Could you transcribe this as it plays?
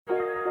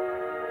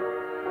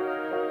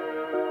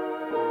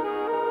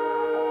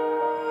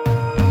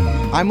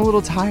I'm a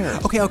little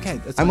tired. Okay.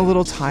 That's fine. I'm a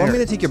little Well, tired. I'm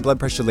going to take your blood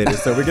pressure later,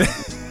 so we're going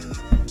to...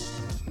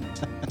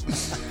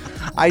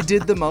 I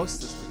did the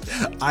most.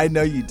 I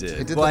know you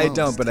did. I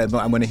don't, but I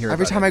want to hear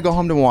Every time I go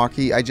home to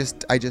Milwaukee, I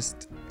just,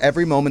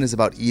 every moment is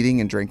about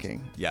eating and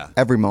drinking. Yeah.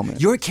 Every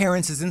moment. You're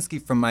Karen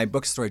Szynski from my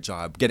bookstore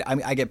job.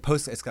 I get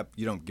posts, except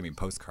you don't give me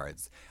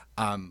postcards.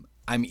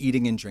 I'm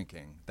eating and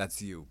drinking.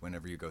 That's you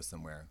whenever you go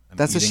somewhere.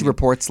 That's what she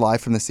reports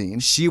live from the scene.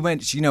 She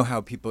know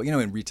how people,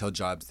 in retail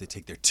jobs, they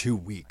take their 2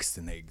 weeks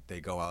and they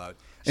go all out.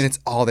 And it's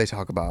all they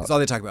talk about. It's all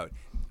they talk about.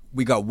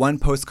 We got one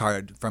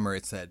postcard from her.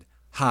 It said,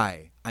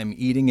 "Hi, I'm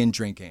eating and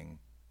drinking."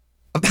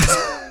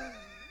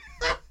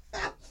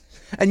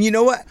 And you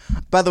know what?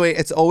 By the way,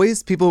 it's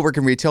always people who work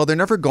in retail. They're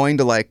never going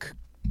to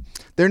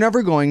the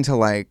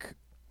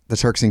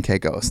Turks and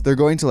Caicos. They're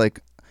going to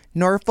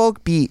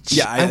Norfolk Beach.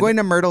 Yeah, I'm going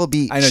to Myrtle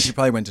Beach. I know she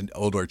probably went to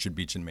Old Orchard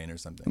Beach in Maine or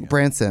something. Yeah.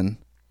 Branson.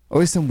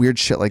 Always some weird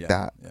shit like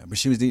that. Yeah, but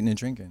she was eating and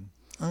drinking.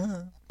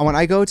 When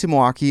I go to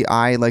Milwaukee,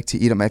 I like to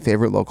eat at my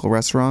favorite local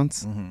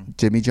restaurants,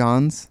 Jimmy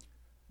John's,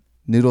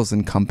 Noodles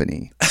and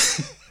Company,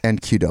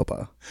 and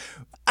Qdoba.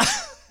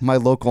 My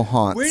local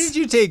haunts. Where did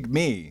you take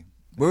me?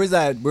 Where was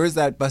that?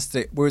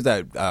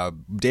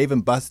 Dave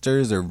and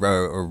Buster's or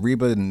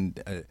Reba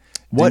and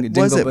what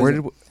was it? Where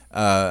did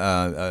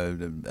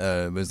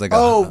it was like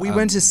we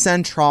went to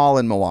Central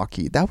in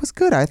Milwaukee. That was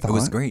good, I thought. It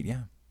was great,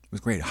 yeah. It was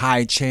great.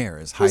 High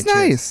chairs. It was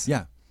nice.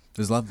 Yeah. It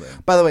was lovely.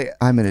 By the way,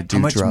 I'm going to do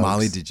drugs. How much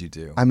Molly did you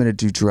do? I'm going to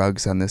do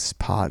drugs on this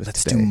pod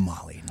Let's today. do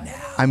Molly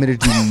now. I'm going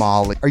to do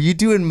Molly. Are you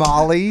doing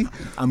Molly?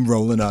 I'm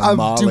rolling on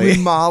Molly. I'm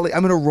doing Molly. I'm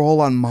going to roll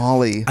on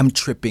Molly. I'm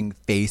tripping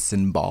face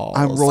and balls.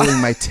 I'm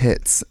rolling my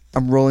tits.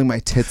 I'm rolling my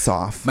tits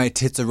off. My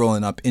tits are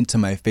rolling up into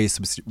my face,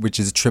 which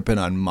is tripping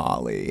on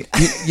Molly.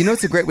 You know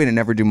it's a great way to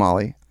never do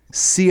Molly?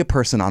 See a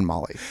person on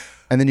Molly.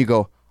 And then you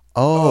go,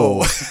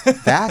 oh.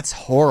 That's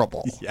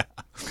horrible. Yeah.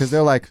 Because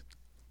they're like.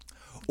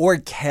 Or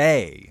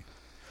K.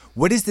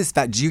 What is this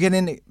fat? Do you get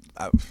into?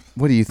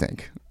 What do you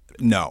think?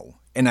 No,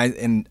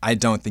 and I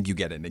don't think you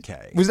get into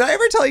K. Did I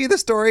ever tell you the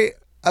story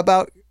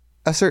about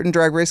a certain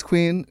Drag Race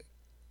queen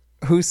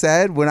who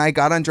said when I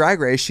got on Drag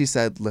Race, she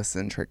said,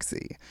 "Listen,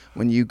 Trixie,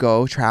 when you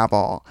go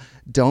travel,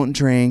 don't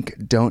drink,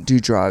 don't do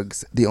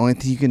drugs. The only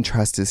thing you can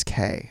trust is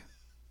K."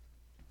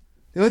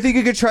 The only thing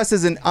you can trust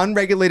is an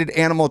unregulated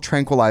animal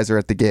tranquilizer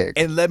at the gig.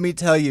 And let me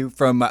tell you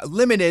from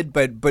limited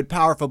but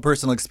powerful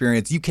personal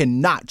experience, you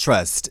cannot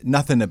trust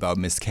nothing about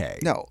Miss K.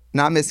 No,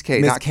 not Miss K,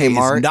 Miss not K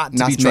Kmart, is not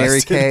to be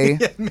Mary trusted.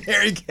 K.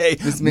 Mary K.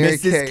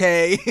 Mrs.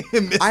 K.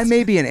 I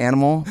may be an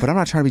animal, but I'm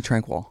not trying to be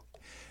tranquil.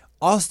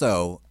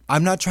 Also,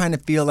 I'm not trying to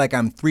feel like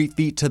I'm 3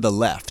 feet to the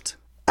left.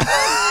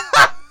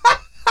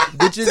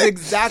 Which is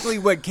exactly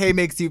what K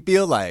makes you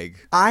feel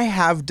like. I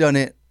have done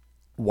it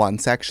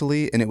once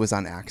actually, and it was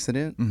on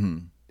accident. Mm-hmm.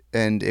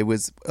 And it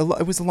was a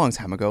long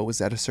time ago. It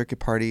was at a circuit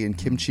party, and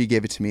Kimchi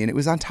gave it to me, and it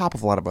was on top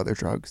of a lot of other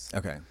drugs.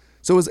 Okay.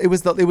 So it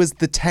was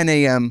the 10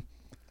 a.m.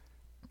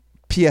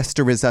 pièce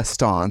de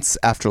résistance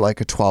after like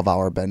a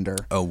 12-hour bender.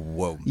 Oh,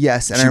 whoa.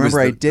 Yes, and I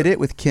remember I did it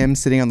with Kim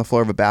sitting on the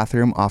floor of a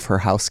bathroom off her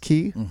house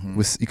key.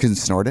 You couldn't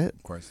snort it.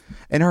 Of course.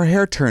 And her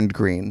hair turned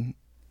green,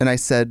 and I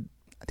said,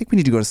 "I think we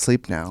need to go to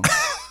sleep now."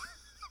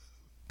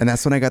 And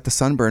that's when I got the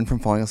sunburn from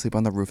falling asleep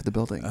on the roof of the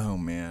building. Oh,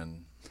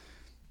 man.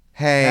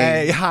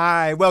 Hey,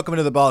 hi, welcome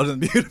to the Bald and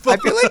Beautiful. I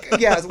feel like,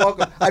 yes,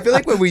 welcome. I feel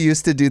like when we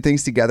used to do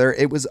things together,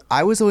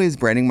 I was always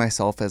branding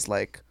myself as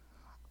like,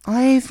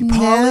 I've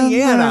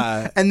Pollyanna.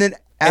 never. And then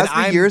as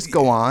the years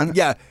go on.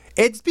 Yeah,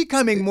 it's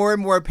becoming more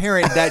and more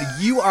apparent that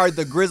you are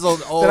the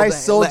grizzled old. That I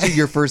sold you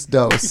your first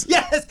dose.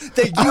 Yes,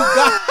 that you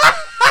got.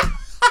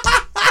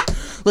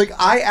 Like,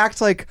 I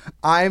act like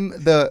I'm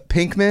the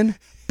Pinkman,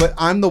 but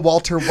I'm the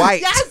Walter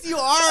White. Yes, you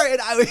are. And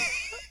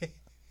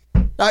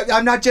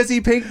I'm not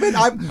Jesse Pinkman.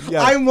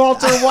 I'm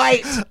Walter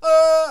White.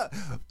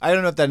 I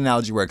don't know if that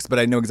analogy works, but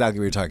I know exactly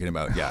what you're talking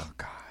about. Yeah. Oh,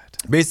 God.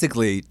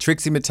 Basically,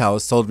 Trixie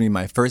Mattel sold me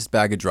my first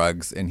bag of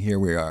drugs, and here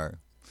we are.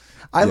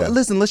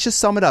 Listen, let's just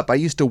sum it up. I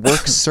used to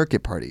work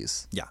circuit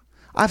parties. Yeah.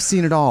 I've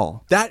seen it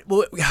all. I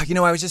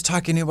was just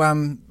talking to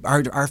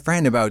our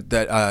friend about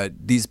that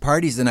these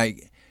parties,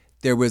 and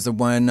there was a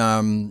one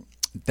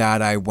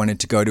that I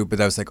wanted to go to,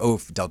 but I was like, oh,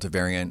 Delta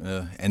variant,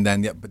 and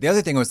then but the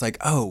other thing was like,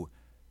 oh.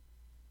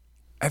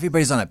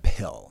 Everybody's on a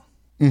pill.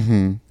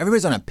 Mm-hmm.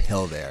 Everybody's on a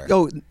pill there.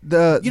 Oh,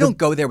 you don't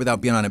go there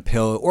without being on a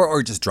pill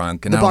or just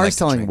drunk. And the bar's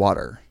selling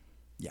water.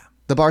 Yeah.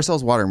 The bar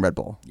sells water and Red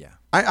Bull. Yeah.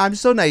 I'm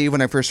so naive.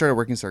 When I first started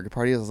working circuit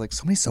parties, I was like,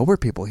 so many sober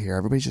people here.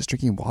 Everybody's just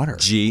drinking water.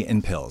 G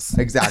and pills.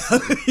 Exactly.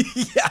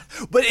 Yeah.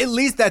 But at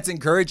least that's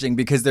encouraging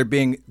because they're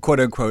being quote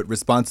unquote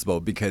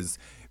responsible because,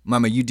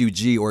 Mama, you do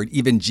G or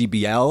even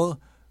GBL,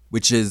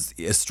 which is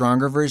a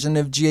stronger version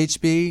of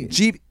GHB.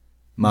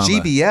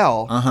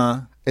 GBL?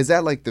 Uh-huh. Is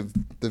that like the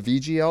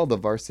VGL, the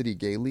Varsity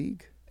Gay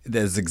League?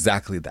 That's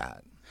exactly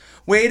that.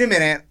 Wait a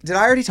minute. Did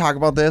I already talk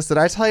about this? Did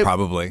I tell you?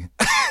 Probably.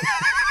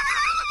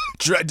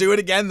 Do it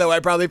again, though.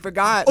 I probably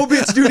forgot. Oh,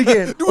 bitch, do it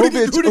again. Do it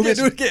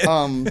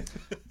again.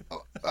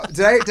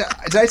 Did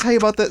I tell you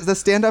about the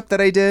stand up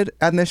that I did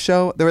on this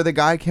show? Where the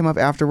guy came up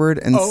afterward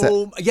and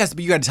said, yes,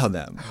 but you got to tell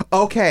them.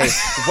 Okay,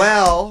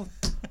 well,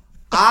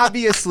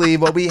 obviously,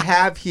 what we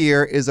have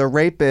here is a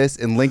rapist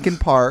in Lincoln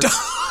Park.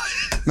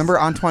 Remember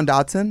Antoine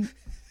Dodson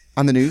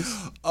on the news?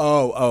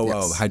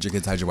 Yes. Hide your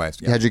kids, hide your wives.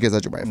 Yeah. Hide your kids,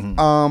 hide your wife.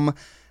 Mm-hmm.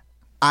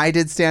 I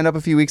did stand up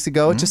a few weeks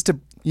ago, just to,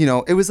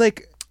 it was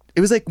like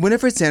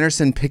Winifred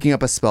Sanderson picking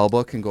up a spell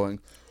book and going,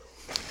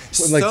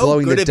 like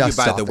blowing the dust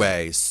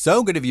off.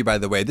 So good of you, by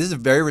the way. This is a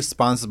very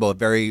responsible,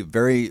 very,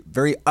 very,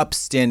 very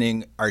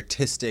upstanding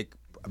artistic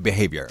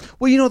behavior.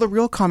 Well, the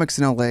real comics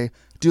in LA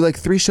do like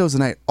 3 shows a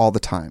night all the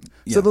time.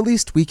 Yeah. So the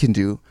least we can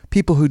do,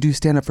 people who do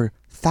stand up for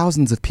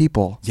thousands of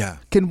people,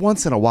 can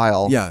once in a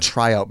while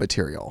try out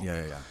material.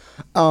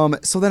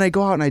 So then I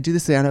go out and I do the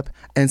stand-up,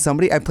 and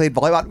I played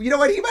volleyball. You know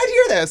what? He might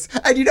hear this.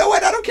 And you know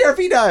what? I don't care if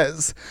he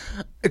does.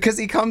 Because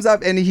he comes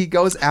up and he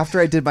goes after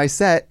I did my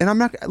set, and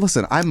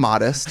I'm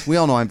modest. We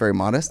all know I'm very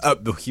modest.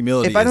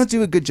 Humility. If I don't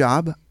do a good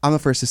job, I'm the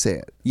first to say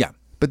it. Yeah.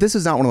 But this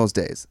is not one of those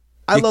days.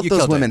 I let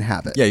those women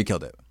have it. Yeah, you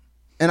killed it.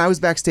 And I was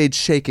backstage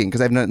shaking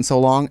because I've done it in so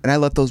long, and I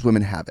let those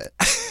women have it.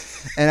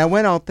 And I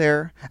went out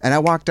there, and I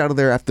walked out of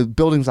there after the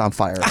building was on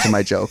fire for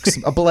my jokes.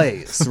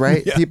 Ablaze,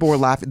 right? Yeah. People were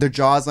laughing. Their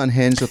jaws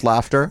unhinged with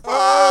laughter.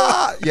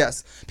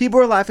 Yes. People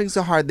were laughing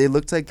so hard, they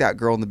looked like that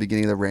girl in the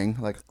beginning of The Ring.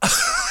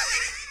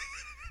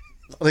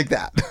 Like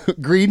that.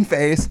 Green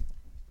face.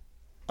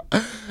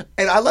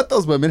 And I let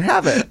those women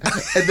have it.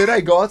 And then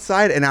I go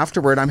outside, and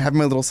afterward, I'm having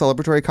my little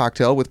celebratory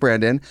cocktail with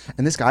Brandon.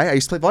 And this guy I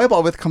used to play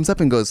volleyball with comes up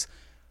and goes,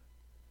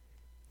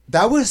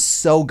 "That was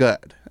so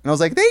good." And I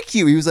was like, "Thank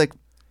you." He was like,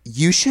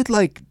 "You should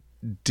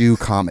do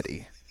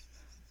comedy."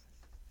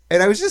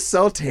 And I was just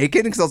so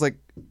taken because I was like,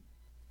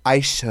 I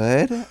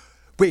should?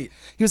 Wait.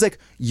 He was like,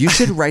 "You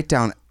should write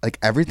down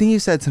everything you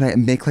said tonight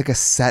and make a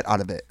set out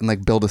of it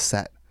and build a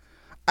set."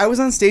 I was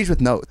on stage with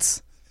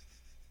notes.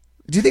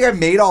 Do you think I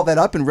made all that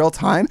up in real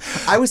time?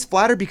 I was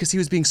flattered because he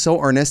was being so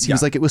earnest. He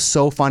was like, it was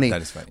so funny.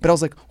 That is funny. But I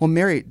was like, well,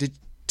 Mary, do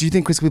you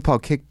think we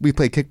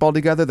played kickball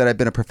together that I've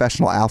been a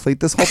professional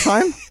athlete this whole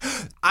time?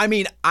 I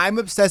mean, I'm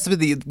obsessed with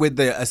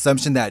the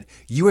assumption that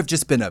you have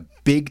just been a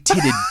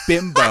big-titted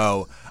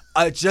bimbo,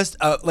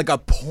 like a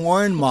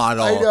porn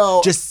model. I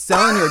know. Just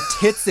selling your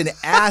tits and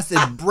ass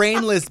and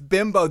brainless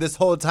bimbo this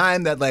whole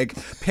time that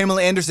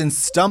Pamela Anderson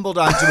stumbled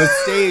onto a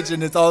stage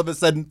and it's all of a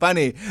sudden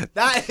funny.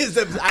 That is,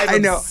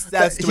 I'm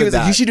obsessed with He was that.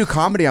 like, "You should do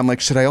comedy." I'm like,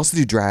 "Should I also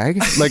do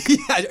drag?" Should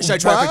I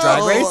try for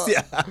Drag Race?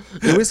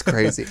 Yeah. It was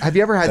crazy. Have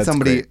you ever had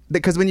somebody,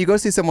 because when you go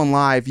see someone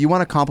live, you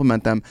want to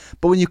compliment them,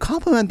 but when you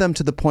compliment them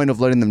to the point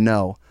of letting them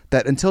know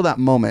that until that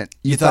moment,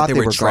 you thought they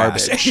were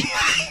trash. Garbage.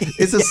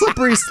 It's a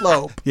slippery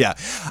slope. Yeah.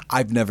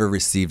 I've never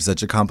received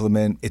such a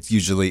compliment. It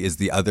usually is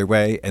the other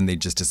way, and they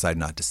just decide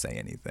not to say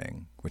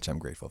anything, which I'm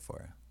grateful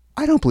for.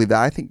 I don't believe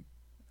that. I think...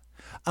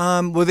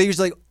 well, they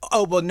usually...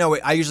 Oh, well, no,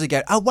 I usually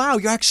get, "Oh, wow,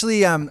 you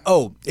actually... you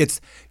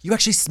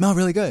actually smell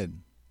really good."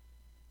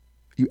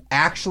 You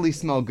actually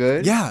smell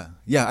good? Yeah.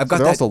 I've got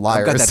they're that. Also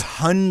liars. I've got that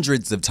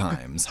hundreds of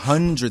times.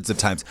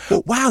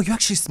 Wow, you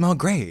actually smell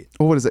great.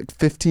 Well, what is it?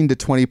 15 to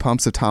 20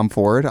 pumps of Tom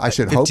Ford? I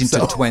should hope so. 15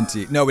 to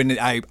 20. No, and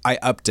I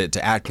upped it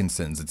to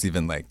Atkinson's. It's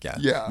even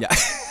Yeah.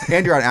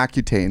 And you're on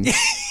Accutane.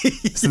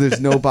 So there's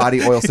no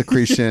body oil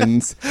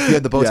secretions. You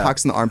have the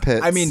Botox in the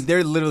armpits. I mean,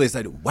 they're literally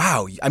said,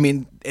 "Wow." I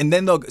mean, and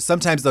then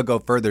sometimes they'll go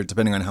further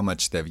depending on how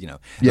much they've,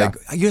 like,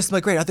 "You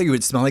smell great. I thought you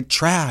would smell like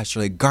trash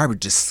or like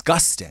garbage,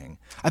 disgusting.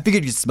 I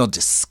figured you'd smell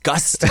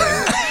disgusting."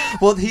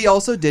 Well, he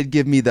also did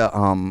give me the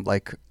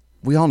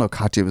we all know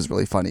Katya was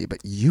really funny, but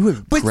you were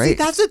great. But see,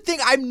 that's the thing.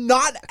 I'm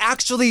not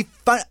actually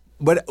fun.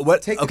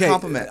 What? Take the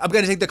compliment. I'm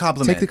gonna take the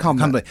compliment. Take the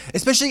compliment.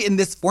 Especially in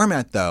this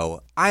format,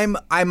 though. I'm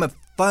a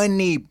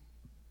funny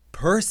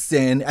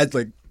person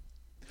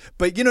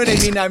but you know what I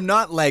mean. I'm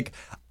not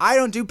I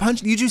don't do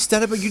punch. You do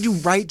stand up, but you do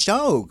write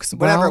jokes.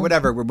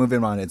 Whatever. We're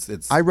moving on. It's.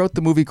 I wrote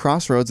the movie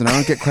Crossroads, and I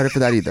don't get credit for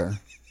that either.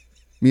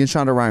 Me and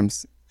Shonda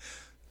Rhimes.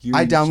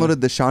 I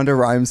downloaded the Shonda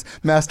Rhimes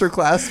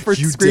masterclass for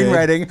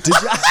screenwriting. Did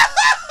you?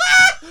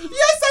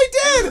 Yes, I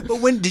did.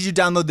 But when did you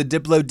download the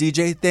Diplo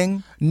DJ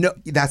thing? No,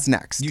 that's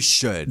next. You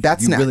should.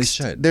 That's next. You really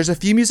should. There's a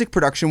few music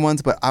production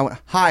ones, but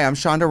hi, I'm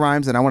Shonda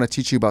Rhimes, and I want to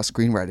teach you about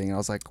screenwriting. And I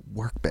was like,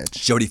 work, bitch.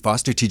 Jodie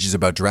Foster teaches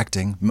about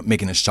directing,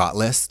 making a shot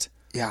list.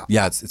 Yeah.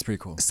 Yeah, it's pretty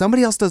cool.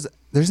 Somebody else does.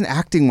 There's an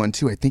acting one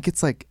too. I think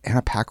it's like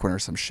Anna Paquin or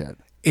some shit.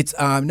 It's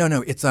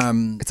no, it's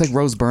like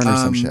Rose Byrne or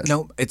some shit.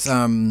 No, it's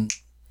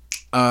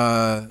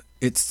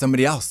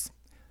somebody else.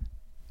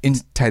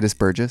 Titus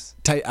Burgess.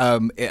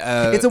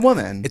 It's a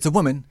woman. It's a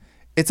woman.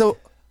 It's a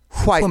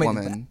white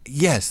woman.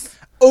 Yes.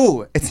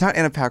 Oh, it's not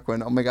Anna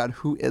Paquin. Oh my God,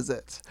 who is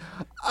it?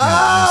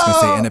 I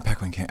was gonna say Anna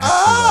Paquin can't act.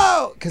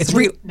 Oh, it's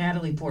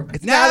Natalie Portman.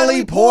 It's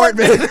Natalie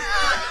Portman.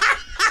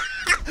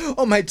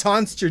 Oh, my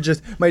tonsure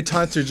just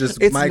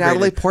It's migrated.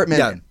 Natalie Portman.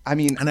 Yeah. I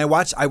mean, and I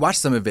watched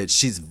some of it.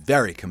 She's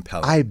very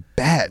compelling. I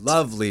bet.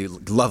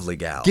 Lovely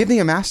gal. Giving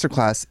a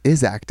masterclass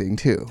is acting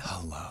too.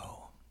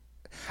 Hello.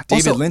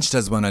 David Lynch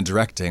does one on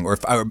directing, or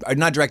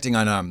not directing,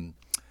 on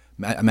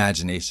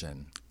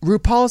imagination.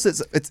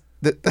 RuPaul's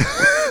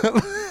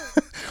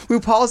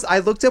RuPaul's, I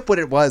looked up what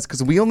it was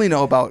because we only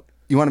know about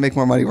you want to make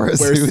more money, wear a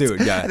suit.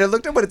 Yeah. And I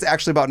looked up what it's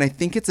actually about, and I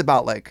think it's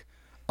about like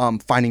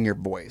finding your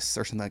voice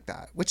or something like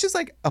that, which is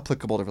like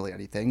applicable to really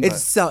anything.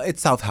 It's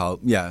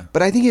self-help, yeah.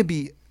 But I think it'd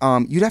be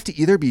you'd have to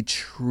either be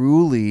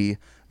truly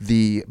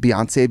the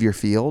Beyonce of your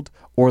field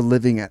or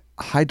living at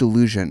high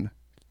delusion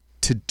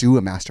to do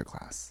a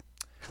masterclass.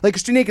 Like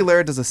Christina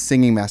Aguilera does a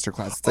singing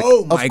masterclass. It's like,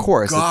 oh my of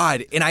course,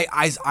 God! And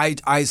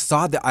I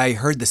saw that. I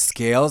heard the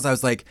scales. I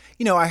was like,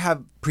 I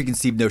have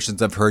preconceived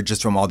notions of her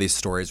just from all these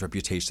stories,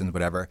 reputations,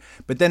 whatever.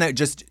 But then I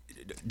just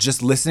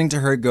listening to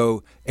her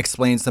go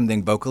explain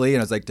something vocally,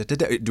 and I was like,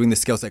 doing the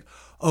scales, like,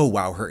 oh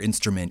wow, her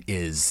instrument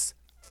is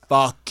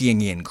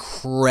fucking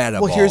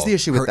incredible. Well, here's the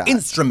issue with her that.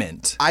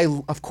 Instrument.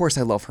 Of course,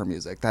 I love her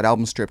music. That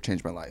album Strip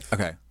changed my life.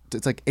 Okay.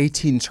 It's like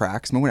 18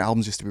 tracks. Remember when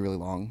albums used to be really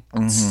long?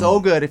 Mm-hmm.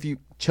 So good. If you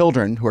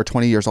children who are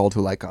 20 years old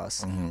who like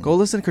us, go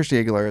listen to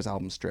Christina Aguilera's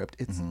album Stripped.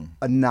 It's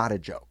not a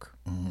joke.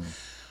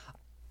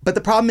 But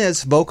the problem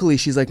is vocally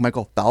she's like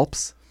Michael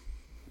Phelps.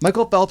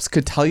 Michael Phelps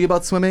could tell you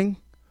about swimming,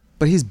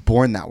 but he's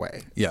born that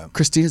way. Yeah.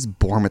 Christina's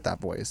born with that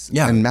voice.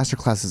 Yeah. And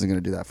Masterclass isn't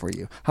going to do that for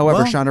you.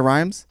 However, Shonda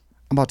Rhimes,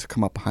 I'm about to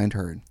come up behind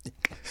her and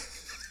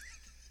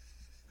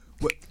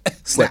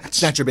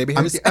snatch your baby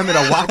hairs. I'm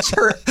going to watch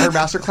her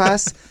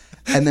Masterclass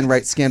and then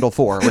write Scandal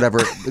 4,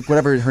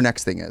 whatever her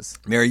next thing is.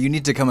 Mary, you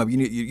need to come up. You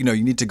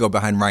need to go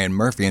behind Ryan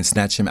Murphy and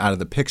snatch him out of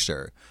the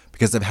picture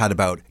because I've had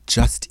about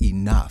just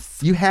enough.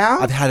 You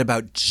have? I've had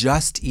about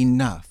just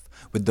enough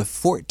with the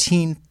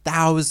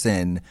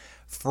 14,000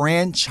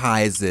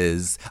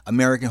 franchises: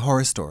 American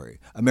Horror Story,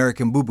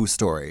 American Boo Boo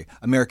Story,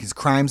 American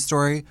Crime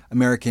Story,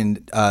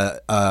 American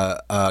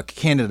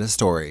Canada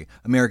Story,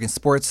 American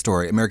Sports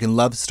Story, American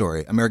Love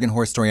Story, American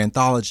Horror Story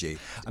Anthology,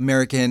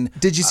 American.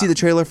 Did you see the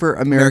trailer for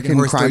American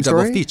Horror Crime Story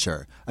Story? Double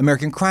Feature,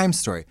 American Crime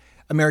Story,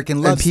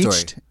 American Love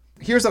Impeached? Story.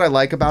 Here's what I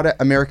like about it: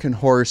 American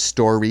Horror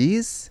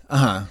Stories.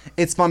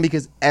 It's fun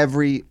because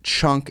every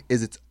chunk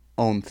is its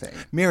own thing.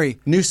 Mary,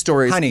 new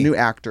stories, honey, new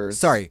actors.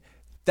 Sorry.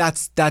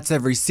 That's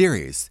every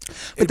series.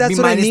 But that's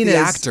what I mean is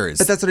actors.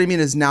 But that's what I mean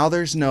is now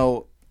there's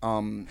no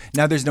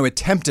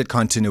attempt at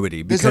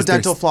continuity. There's no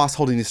dental floss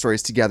holding these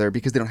stories together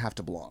because they don't have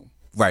to belong.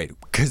 Right,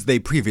 because they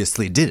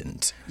previously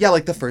didn't. Yeah,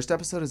 like the first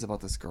episode is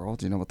about this girl.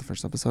 Do you know about the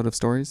first episode of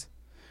Stories?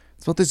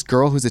 It's about this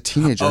girl who's a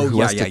teenager who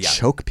has to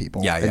choke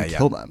people and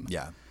kill them.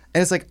 Yeah.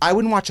 And it's like, I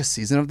wouldn't watch a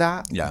season of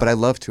that, but I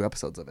love 2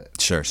 episodes of it.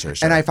 Sure.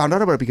 And I found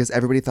out about it because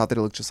everybody thought that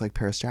it looked just like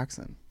Paris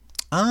Jackson.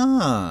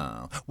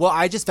 Oh. Well,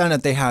 I just found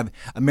out they have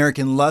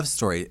American Love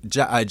Story,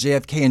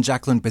 JFK and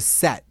Jacqueline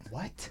Bisset.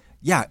 What?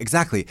 Yeah,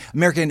 exactly.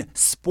 American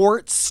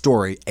Sports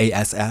Story,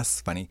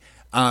 ASS, funny,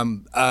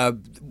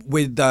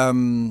 with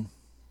Beanie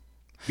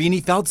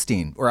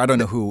Feldstein, or I don't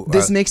know who.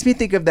 This makes me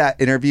think of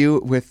that interview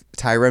with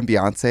Tyra and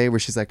Beyonce where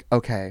she's like,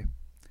 okay,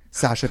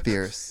 Sasha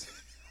Fierce,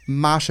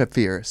 Masha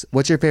Fierce,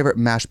 what's your favorite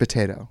mashed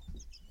potato?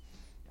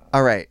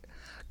 All right.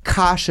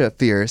 Kasha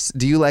Fierce,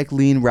 do you like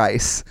lean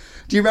rice?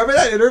 Do you remember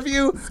that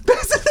interview?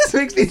 That's what this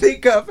makes me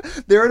think of.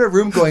 They're in a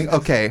room going,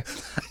 okay,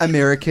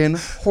 American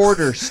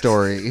Hoarder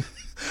Story.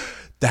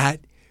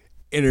 That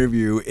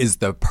interview is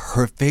the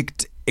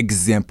perfect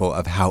example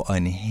of how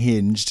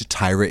unhinged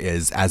Tyra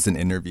is as an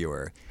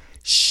interviewer.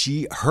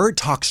 Her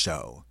talk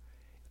show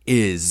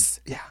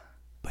is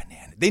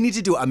banana. They need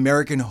to do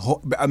American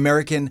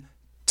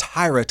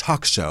Tyra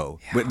talk show.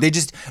 Yeah.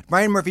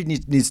 Ryan Murphy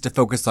needs to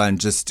focus on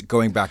just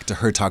going back to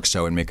her talk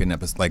show and make an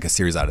episode, like a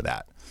series out of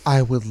that.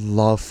 I would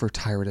love for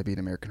Tyra to be an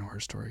American Horror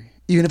Story,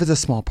 even if it's a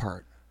small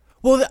part.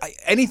 Well,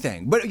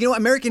 anything. But,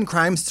 American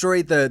Crime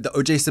Story, the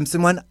O.J.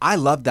 Simpson one, I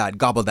love that.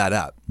 Gobble that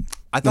up.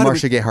 I thought the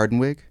Marcia Gay Harden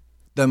wig?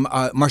 The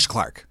Marsha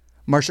Clark.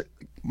 Marsha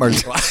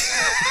Clark.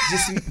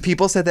 Just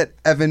people said that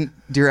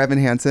Dear Evan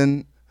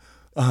Hansen.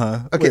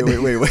 Okay.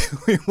 Wait.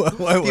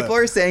 What? People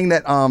are saying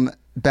that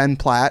Ben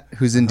Platt,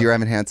 who's in Dear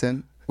Evan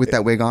Hansen with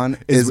that wig on,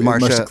 is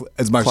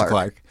Marsha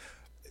Clark.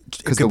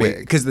 Because the wig.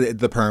 Because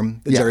the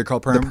perm, the Jerry curl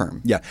perm. The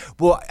perm. Yeah.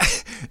 Well,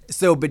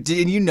 but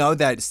did you know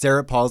that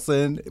Sarah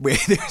Paulson? Wait,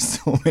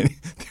 there's so many.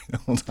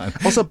 Hold on.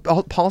 Also,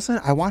 Paulson,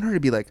 I want her to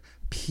be like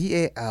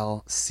Palcynn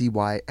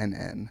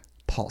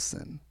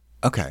Paulson.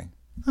 Okay.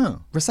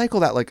 Oh. Recycle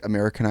that like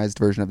Americanized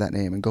version of that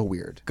name and go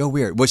weird.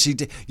 Well, she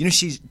did.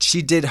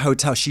 She did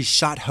Hotel. She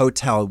shot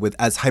Hotel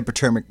as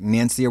Hyperthermic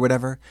Nancy or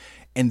whatever,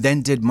 and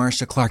then did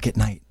Marsha Clark at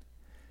Night.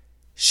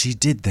 She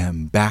did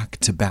them back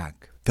to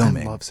back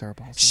filming. I love Sarah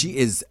Paulson. She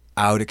is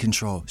out of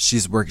control.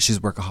 She's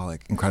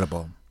workaholic.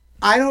 Incredible.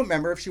 I don't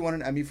remember if she won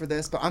an Emmy for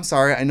this, but I'm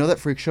sorry. I know that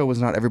Freak Show was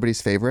not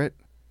everybody's favorite.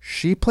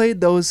 She played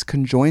those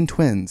conjoined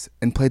twins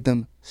and played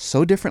them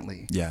so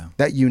differently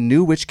that you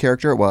knew which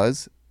character it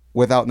was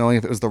without knowing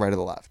if it was the right or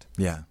the left.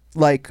 Yeah.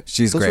 Like,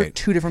 she's those great. Are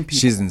 2 different people.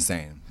 She's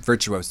insane.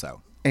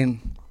 Virtuoso.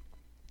 And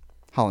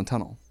Holland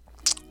Tunnel.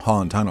 It's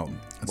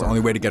the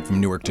only way to get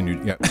from Newark to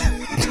New York.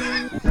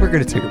 We're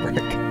going to take a break.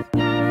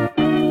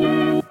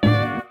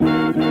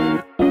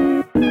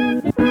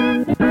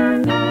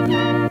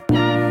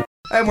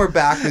 And we're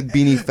back with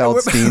Beanie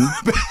Feldstein.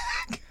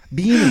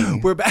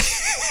 Beanie. We're back.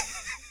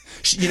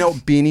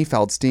 Beanie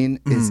Feldstein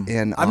is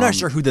in. I'm not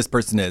sure who this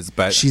person is,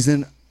 but she's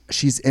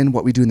in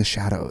What We Do in the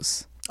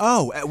Shadows.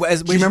 Oh,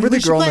 do you remember the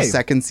girl in the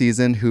second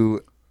season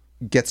who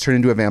gets turned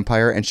into a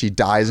vampire and she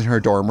dies in her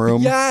dorm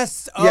room?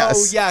 Yes. Oh,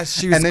 yes.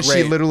 She was and then great.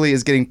 she literally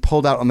is getting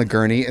pulled out on the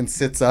gurney and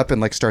sits up and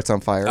like starts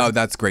on fire. Oh,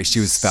 that's great. She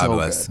was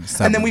fabulous.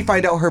 And then we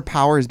find out her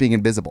power is being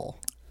invisible.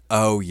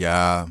 Oh,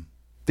 yeah.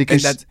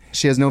 Because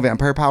she has no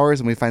vampire powers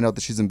and we find out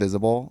that she's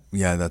invisible.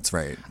 Yeah, that's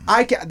right.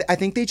 I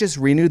think they just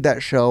renewed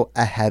that show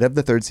ahead of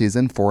the third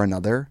season for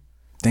another.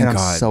 Thank God.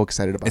 I'm so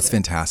excited about it. It's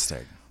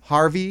fantastic.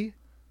 Harvey,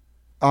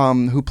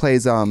 who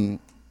plays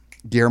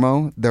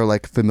Guillermo, they're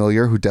like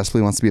familiar, who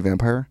desperately wants to be a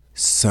vampire.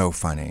 So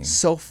funny.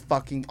 So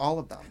fucking all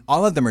of them.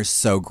 All of them are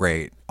so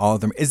great. All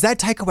of them. Is that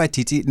Taika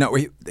Waititi? No,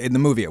 in the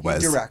movie it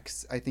was. He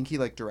directs. I think he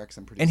directs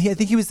and produces. And I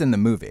think he was in the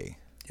movie.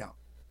 Yeah.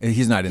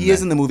 He's not in. He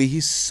is in the movie.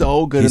 He's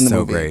so good in the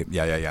movie. He's so great.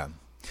 Yeah.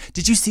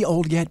 Did you see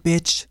Old yet,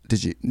 bitch?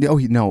 Did you? No.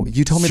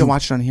 You told me to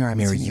watch it on here.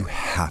 Mary, you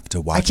have to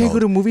watch. I can't go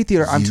to a movie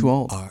theater. I'm too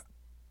old.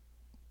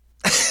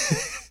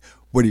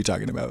 What are you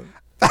talking about?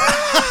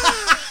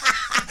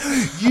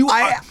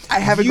 I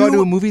haven't gone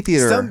to a movie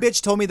theater. Some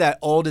bitch told me that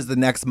Old is the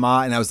next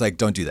Ma, and I was like,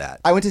 don't do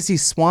that. I went to see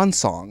Swan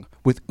Song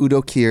with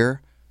Udo Kier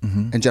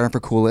and Jennifer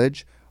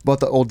Coolidge about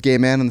the old gay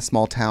man in the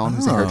small town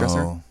who's a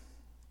hairdresser.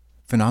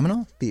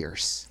 Phenomenal?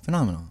 Fierce.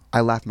 Phenomenal.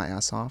 I laughed my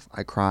ass off.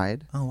 I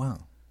cried. Oh, wow.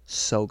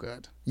 So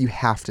good. You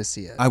have to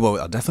see it.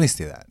 I'll definitely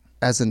see that.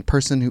 As a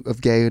person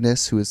of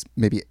gayness who is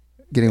maybe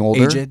getting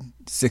older. Aged,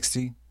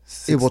 60.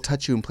 It will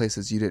touch you in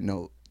places you didn't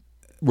know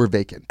were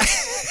vacant.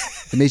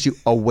 It makes you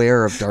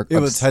aware of dark. It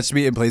will touch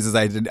me in places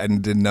I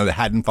didn't know that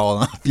hadn't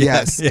fallen off yet.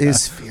 Yes, it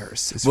is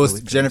fierce. It's really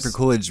fierce. Jennifer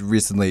Coolidge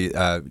recently,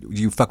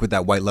 you fuck with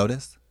that White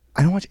Lotus?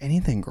 I don't watch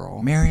anything,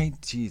 girl. Mary,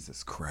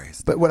 Jesus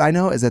Christ. But what I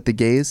know is that the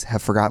gays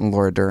have forgotten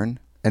Laura Dern,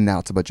 and now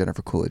it's about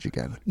Jennifer Coolidge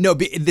again. No,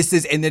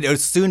 and it'll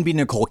soon be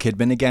Nicole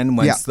Kidman again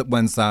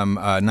once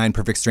 9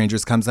 Perfect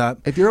Strangers comes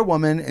up. If you're a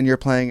woman and you're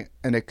playing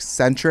an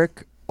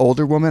eccentric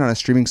older woman on a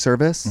streaming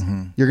service,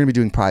 you're going to be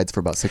doing prides for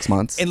about 6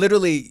 months. And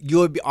literally,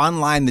 you'll be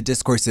online. The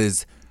discourse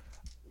is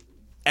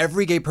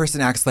every gay person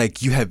acts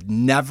like you have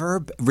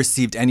never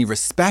received any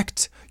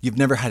respect. You've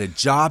never had a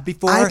job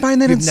before. I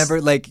find that you've never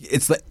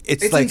it's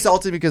like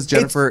insulting because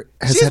Jennifer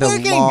has had a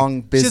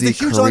long, busy She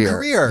has a huge, long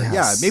career. Yes.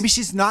 Yeah, maybe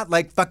she's not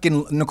like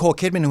fucking Nicole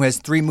Kidman who has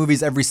 3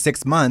 movies every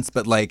 6 months,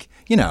 but like,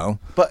 you know.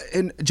 But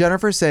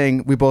Jennifer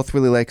saying we both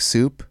really like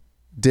Soup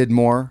did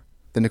more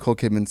than Nicole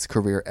Kidman's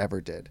career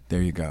ever did.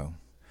 There you go.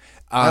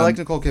 I like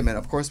Nicole Kidman.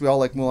 Of course, we all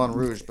like Moulin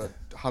Rouge, but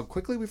how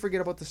quickly we forget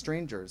about The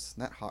Strangers.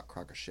 That hot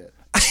crock of shit.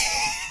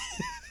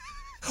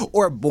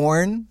 Or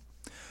Born.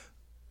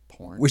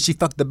 Porn. Where she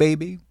fucked the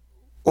baby.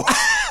 What?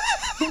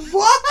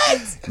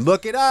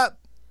 Look it up.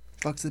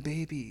 Fucks the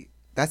baby.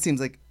 That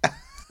seems like...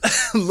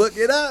 Look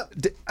it up.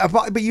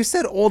 But you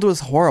said Old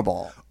was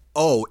horrible.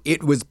 Oh,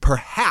 it was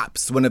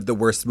perhaps one of the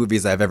worst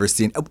movies I've ever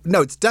seen.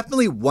 No, it's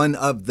definitely one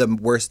of the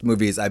worst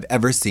movies I've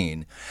ever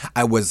seen.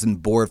 I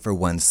wasn't bored for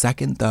 1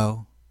 second,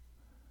 though.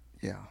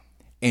 Yeah.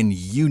 And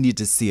you need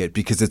to see it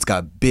because it's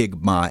got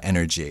big Ma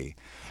energy.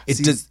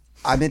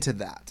 I'm into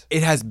that.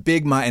 It has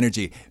big Ma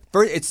energy.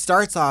 First, it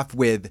starts off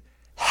with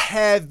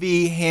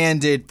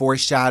heavy-handed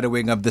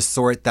foreshadowing of the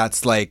sort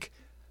that's like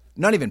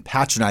not even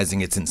patronizing,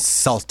 it's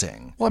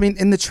insulting. Well, I mean,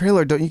 in the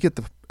trailer, don't you get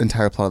the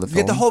entire plot of the film?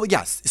 You get the whole,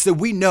 yes. So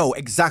we know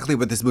exactly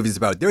what this movie is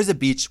about. There's a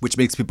beach which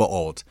makes people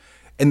old.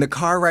 In the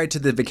car ride to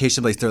the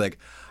vacation place, they're like,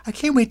 I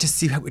can't wait to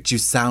see what you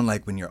sound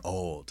like when you're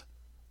old.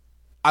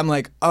 I'm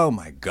like, oh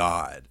my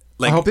God.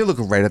 Like, I hope you look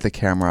right at the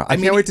camera. I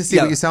can't wait to see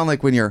what you sound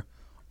like when you're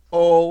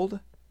old.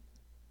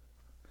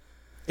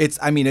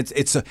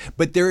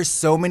 But there are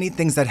so many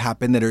things that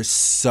happen that are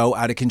so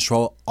out of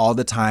control all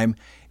the time.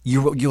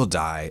 You'll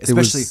die.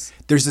 Especially,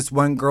 there's this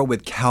one girl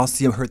with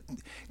her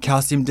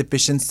calcium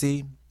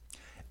deficiency,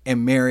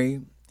 and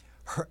Mary,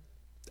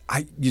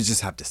 you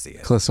just have to see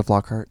it. Calista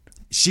Flockhart.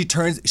 She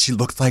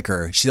looks like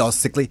her. She's all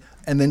sickly,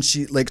 and then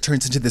she like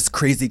turns into this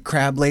crazy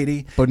crab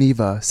lady.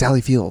 Boniva,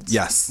 Sally Fields.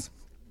 Yes,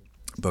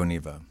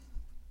 Boniva.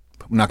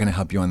 I'm not going to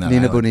help you on that.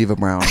 Nina Boniva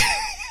Brown.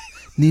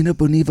 Nina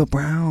Boniva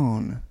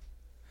Brown.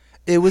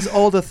 It was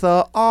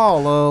Oldatha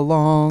all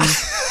along.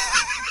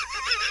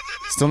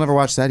 Still never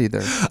watched that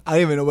either. I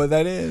don't even know what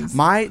that is.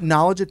 My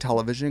knowledge of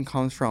television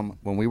comes from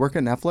when we work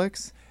at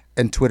Netflix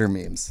and Twitter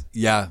memes.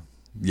 Yeah.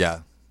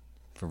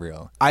 For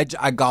real. I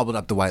gobbled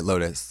up the White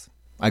Lotus.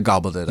 I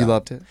gobbled it up. You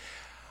loved it?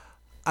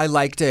 I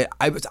liked it.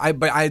 But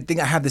I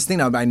think I have this thing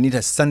now. I need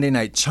a Sunday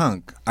night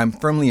chunk. I'm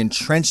firmly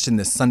entrenched in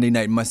this Sunday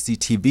night must-see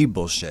TV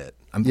bullshit.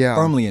 I'm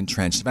firmly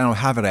entrenched. If I don't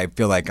have it, I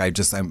feel like I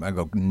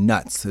go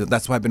nuts.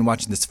 That's why I've been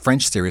watching this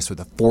French series for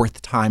the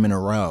 4th time in a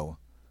row.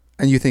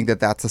 And you think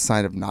that that's a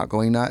sign of not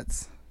going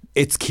nuts?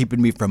 It's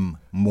keeping me from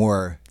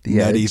more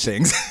nutty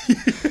things.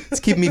 It's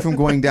keeping me from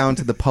going down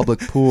to the public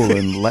pool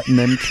and letting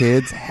them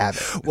kids have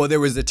it. Well, there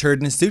was a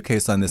turd in a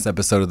suitcase on this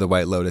episode of The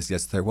White Lotus.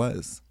 Yes, there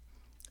was.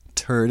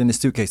 Turd in a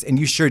suitcase. And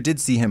you sure did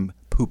see him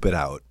poop it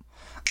out.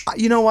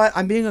 You know what?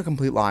 I'm being a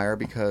complete liar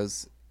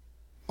because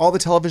all the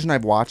television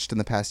I've watched in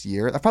the past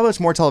year, I've probably watched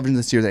more television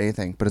this year than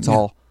anything, but it's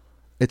all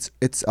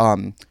It's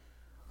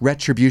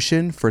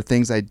retribution for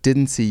things I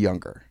didn't see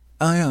younger.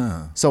 Oh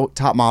yeah. So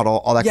Top Model,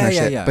 all that kind of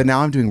shit. Yeah. But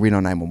now I'm doing Reno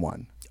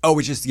 911. Oh,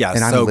 which is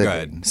And I'm so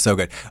livid. good, so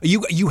good.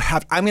 You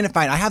have. I'm gonna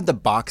find. I have the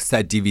box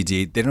set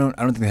DVD. I don't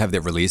think they have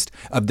that released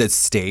of the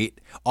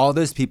State. All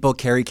those people,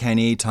 Carrie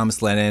Kenny,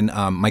 Thomas Lennon,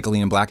 Michael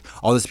Ian Black.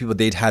 All those people.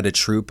 They'd had a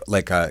troupe,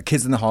 like a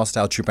Kids in the Hall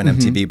style troupe on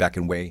MTV back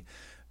in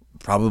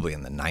probably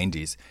in the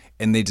 90s,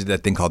 and they did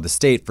that thing called The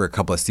State for a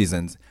couple of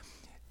seasons,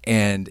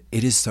 and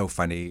it is so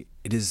funny.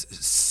 It is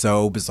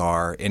so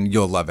bizarre, and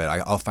you'll love it.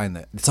 I'll find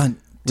that. It's on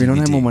DVD. Reno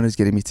 911 is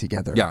getting me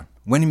together. Yeah.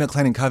 Wendy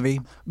McLennan Covey.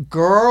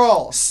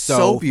 Girl,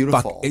 so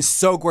beautiful. It's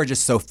so gorgeous,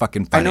 so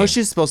fucking funny. I know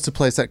she's supposed to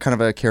play that kind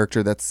of a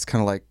character that's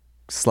kind of like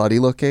slutty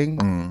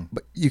looking,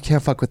 but you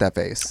can't fuck with that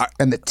face.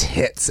 And the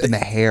tits and the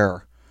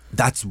hair.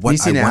 That's what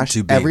Niecy I Nash, want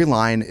to be. every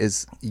line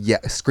is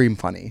scream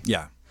funny.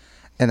 Yeah.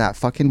 And that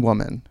fucking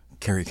woman,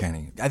 Carrie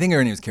Kenny. I think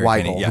her name is Carrie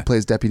Weigel, Kenny. Yeah. who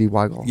plays Deputy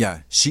Weigel.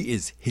 Yeah. She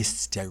is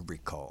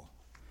hysterical.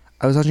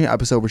 I was watching an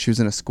episode where she was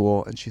in a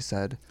school and she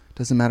said,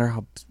 doesn't matter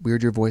how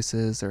weird your voice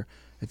is or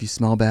if you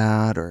smell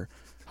bad or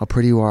how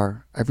pretty you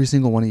are, every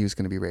single one of you is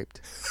going to be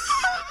raped.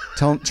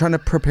 Trying to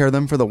prepare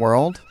them for the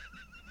world.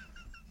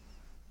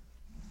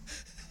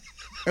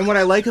 And what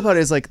I like about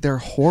it is like they're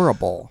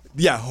horrible.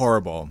 Yeah,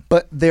 horrible.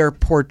 But they're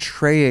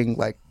portraying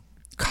like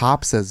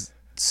cops as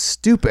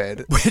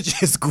stupid.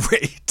 Which is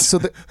great. So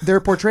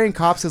they're portraying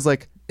cops as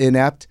like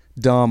inept,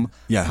 dumb,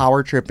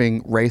 power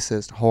tripping,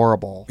 racist,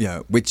 horrible.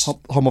 Yeah, which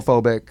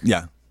homophobic.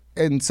 Yeah.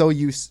 And so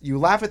you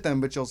laugh at them,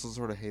 but you also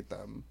sort of hate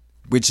them.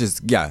 Which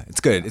is it's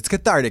good. It's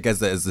cathartic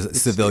as a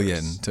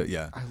civilian.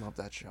 I love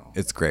that show.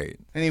 It's great.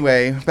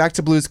 Anyway, back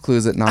to Blue's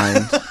Clues at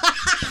 9.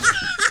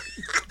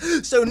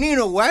 So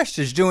Nina West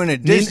is doing a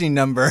Disney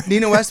number.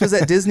 Nina West was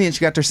at Disney and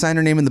she got to sign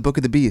her name in the Book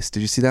of the Beast.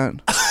 Did you see that?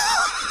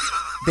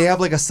 They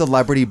have like a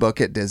celebrity book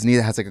at Disney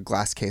that has like a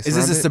glass case. Is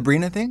this a around it.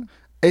 Sabrina thing?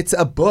 It's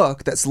a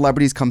book that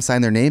celebrities come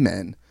sign their name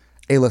in.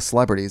 A-list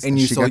celebrities. And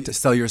you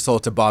sell your soul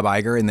to Bob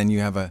Iger and then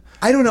you have a...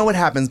 I don't know what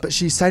happens, but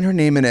she signed her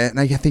name in it and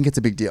I think it's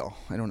a big deal.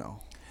 I don't know.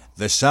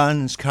 The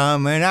sun's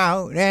coming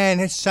out and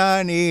it's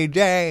sunny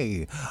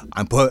day.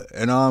 I'm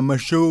putting on my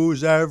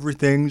shoes,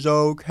 everything's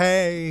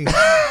okay.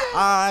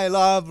 I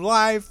love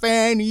life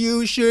and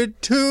you should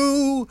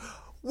too.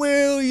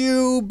 Will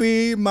you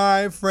be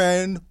my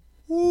friend?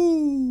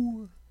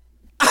 Woo.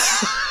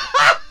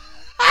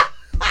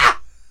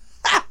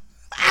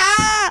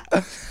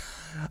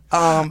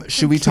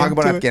 Should we talk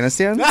about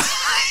Afghanistan?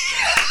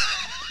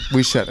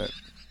 We shouldn't.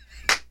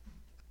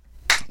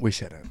 We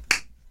shouldn't.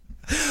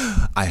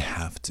 I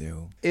have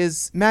to.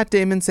 Is Matt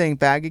Damon saying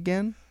fag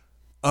again?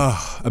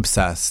 Oh,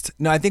 obsessed.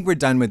 No, I think we're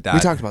done with that. We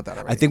talked about that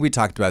already. I think we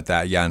talked about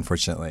that, yeah,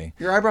 unfortunately.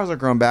 Your eyebrows are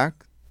grown back.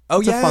 Oh,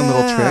 it's a fun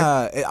little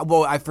trick.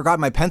 Well, I forgot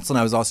my pencil and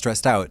I was all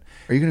stressed out.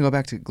 Are you going to go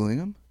back to gluing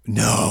them?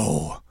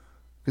 No.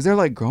 Because they're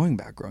like growing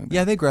back.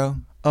 Yeah, they grow.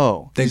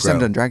 Oh, they you just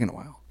haven't done drag in a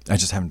while. I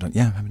just haven't done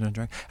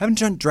drag. I haven't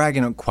done drag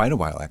in quite a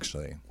while,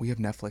 actually. We have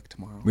Netflix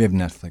tomorrow.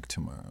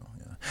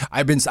 Yeah.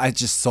 I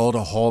just sold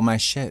a whole my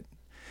shit.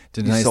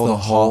 Did a you nice sold little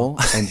a haul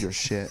and your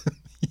shit.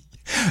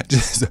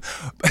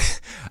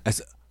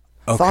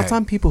 Okay. Thoughts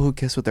on people who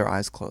kiss with their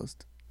eyes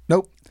closed?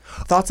 Nope.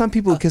 Thoughts on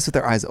people who kiss with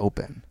their eyes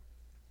open?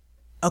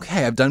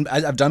 Okay, I've done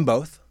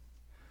both.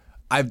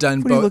 I've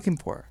done both. What are you looking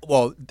for?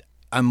 Well,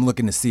 I'm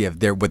looking to see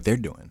if what they're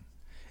doing.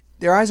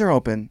 Their eyes are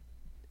open.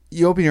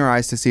 You open your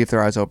eyes to see if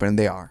their eyes are open, and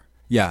they are.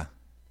 Yeah.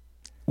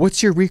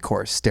 What's your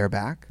recourse? Stare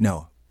back?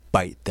 No.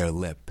 Bite their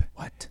lip.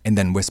 What? And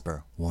then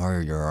whisper, "Why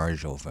are your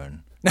eyes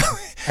open?" No.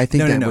 I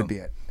think that no. would be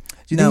it.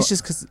 Do you think it's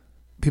just because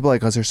people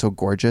like us are so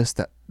gorgeous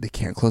that they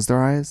can't close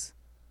their eyes?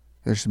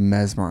 They're just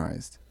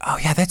mesmerized. Oh,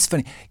 yeah, that's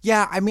funny.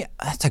 Yeah, I mean,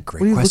 that's a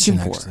great what are you question,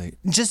 looking for? actually.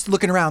 Just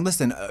looking around.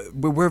 Listen,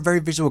 we're very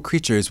visual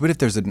creatures. What if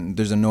there's a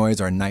noise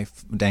or a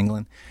knife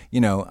dangling?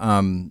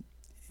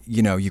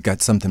 You've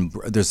got something,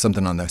 there's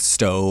something on the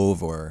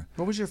stove or...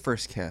 What was your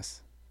first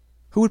kiss?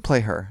 Who would play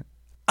her?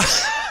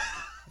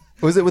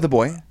 Was it with a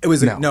boy? It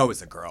was it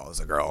was a girl. It was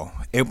a girl.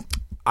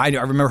 I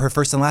remember her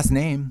first and last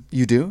name.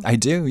 You do? I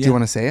do, yeah. Do you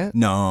want to say it?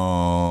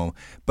 No.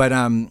 But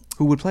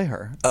who would play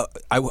her?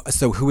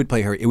 So who would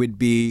play her? It would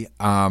be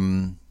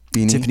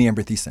Tiffany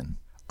Amber Thiessen.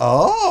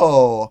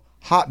 Oh,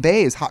 hot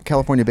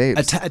California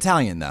babes.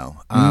 Italian though.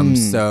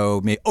 So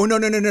maybe. Oh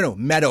no.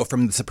 Meadow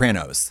from The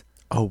Sopranos.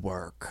 Oh,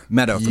 work.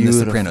 Meadow from The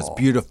Sopranos.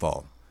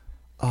 Beautiful.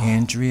 Oh.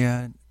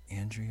 Andrea.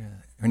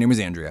 Her name was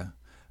Andrea,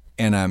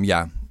 and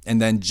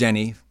and then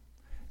Jenny.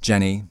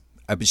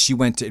 But she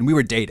went to, and we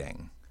were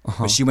dating.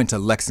 But she went to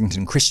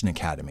Lexington Christian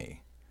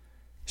Academy.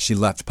 She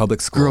left public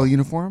school. Girl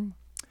uniform?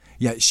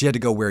 Yeah, she had to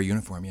go wear a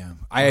uniform, yeah.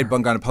 I had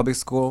gone to public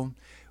school.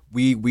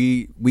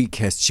 We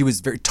kissed. She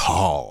was very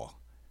tall.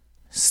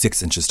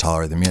 6 inches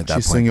taller than me at that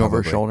point. She swung you over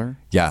her shoulder?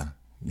 Yeah.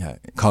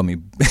 Called me.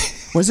 When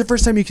was the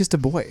first time you kissed a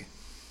boy?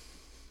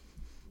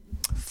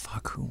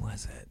 Fuck, who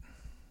was it?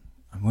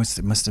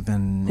 It must have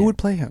been... Who would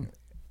play him?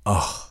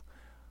 Oh,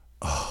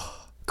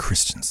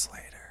 Christian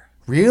Slater.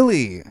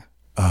 Really?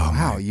 Oh,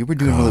 wow, you were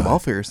doing really well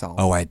for yourself.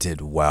 Oh, I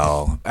did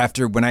well.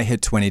 When I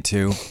hit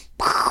 22,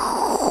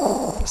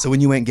 So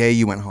when you went gay,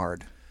 you went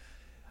hard.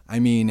 I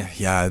mean,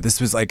 yeah,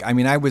 this was like, I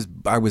mean, I was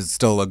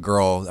still a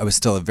girl. I was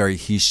still a very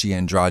he-she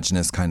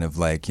androgynous kind of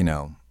like, you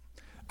know,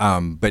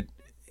 but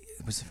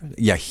it was,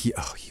 yeah, he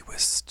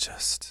was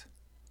just,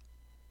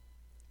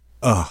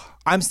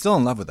 I'm still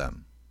in love with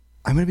him.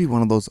 I'm going to be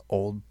one of those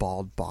old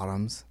bald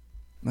bottoms.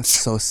 That's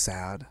so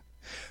sad.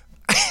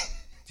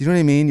 You know what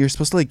I mean? You're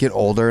supposed to like get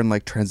older and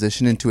like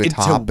transition into a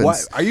top.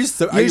 What? Are you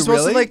supposed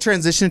really? to like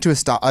transition into a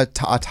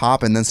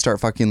top and then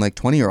start fucking like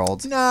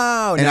 20-year-olds.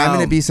 No, and I'm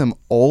gonna be some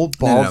old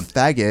bald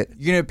faggot.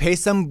 You're gonna pay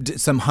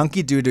some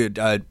hunky dude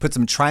to put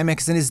some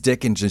Trimix in his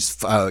dick and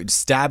just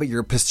stab at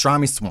your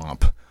pastrami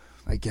swamp.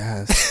 I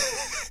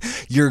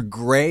guess. Your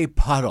gray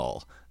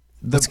puddle.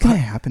 What's gonna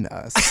happen to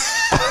us?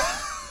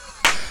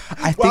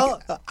 I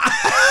think.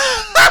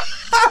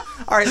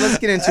 All right, let's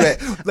get into it.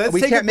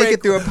 We can't make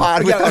it through a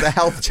pod without a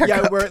health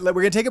checkup. Yeah, we're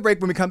going to take a break.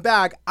 When we come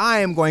back,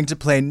 I am going to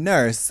play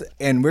nurse,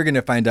 and we're going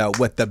to find out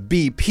what the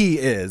BP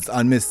is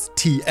on Miss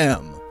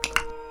TM.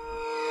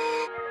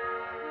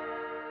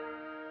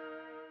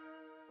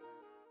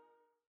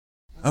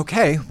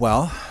 Okay,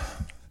 well,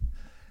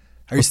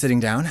 are you sitting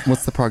down?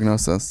 What's the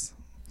prognosis?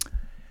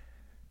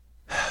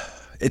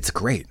 It's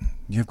great.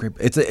 You have great.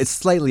 It's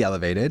slightly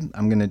elevated.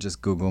 I'm going to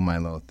just Google my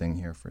little thing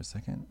here for a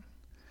second.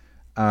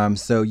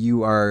 So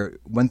you are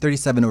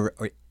 137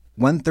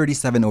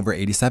 over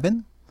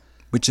 87,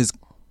 which is,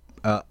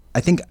 I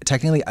think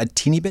technically a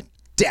teeny bit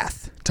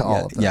death to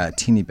all of them. Yeah, a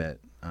teeny bit.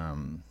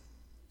 I'm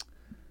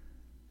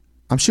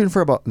shooting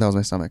for about, that was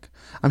my stomach.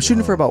 I'm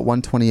shooting for about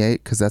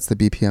 128 because that's the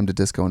BPM to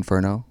Disco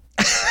Inferno.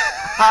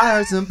 I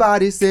heard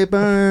somebody say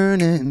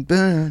burn it,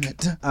 burn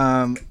it.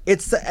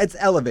 It's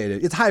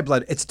elevated. It's high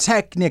blood. It's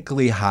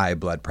technically high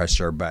blood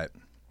pressure, but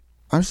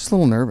I'm just a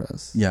little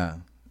nervous. Yeah.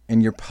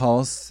 And your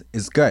pulse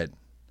is good.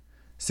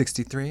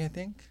 63, I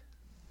think.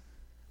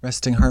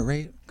 Resting heart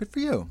rate. Good for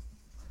you.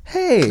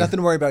 Hey. Nothing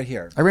to worry about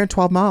here. I ran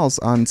 12 miles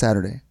on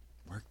Saturday.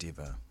 Work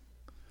diva.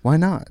 Why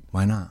not?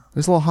 Why not? It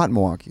was a little hot in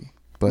Milwaukee,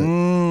 but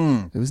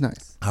it was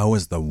nice. How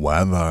was the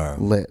weather?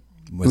 Lit.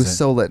 It was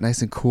so lit.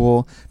 Nice and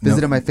cool.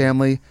 Visited my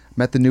family.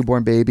 Met the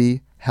newborn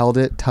baby. Held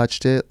it.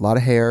 Touched it. A lot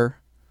of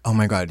hair. Oh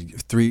my God.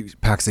 3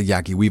 packs of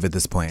Yaki Weave at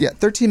this point. Yeah.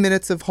 13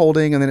 minutes of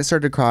holding, and then it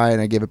started to cry, and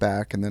I gave it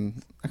back, and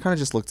then I kind of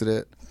just looked at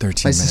it. 13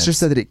 minutes. My sister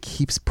said that it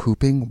keeps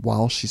pooping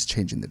while she's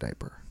changing the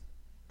diaper.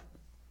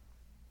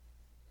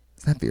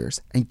 Isn't that fierce?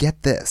 And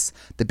get this.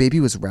 The baby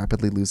was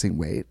rapidly losing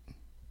weight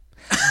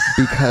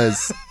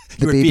because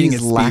the baby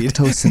is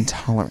lactose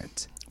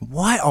intolerant.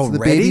 What, already?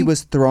 So the baby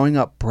was throwing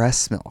up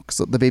breast milk.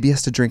 So the baby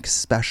has to drink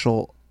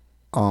special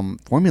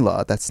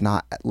formula that's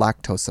not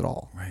lactose at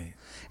all. Right.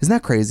 Isn't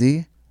that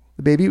crazy?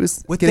 The baby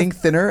was getting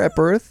thinner at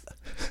birth.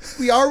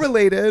 We are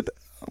related.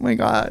 Oh my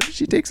God.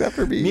 She takes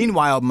after me.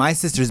 Meanwhile, my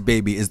sister's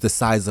baby is the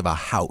size of a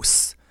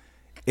house.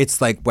 It's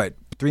like, what,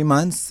 3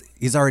 months?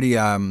 He's already,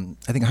 I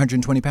think,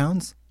 120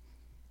 pounds.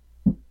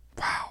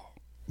 Wow.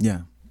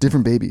 Yeah.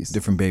 Different babies.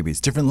 Different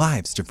babies. Different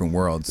lives. Different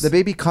worlds. The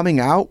baby coming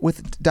out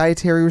with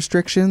dietary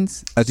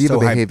restrictions. Diva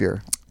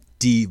behavior.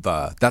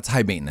 Diva. That's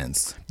high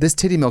maintenance. This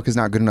titty milk is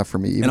not good enough for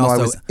me, even though I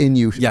was in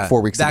you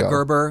 4 weeks ago. That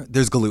Gerber,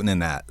 there's gluten in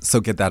that. So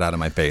get that out of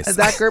my face. Is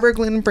that Gerber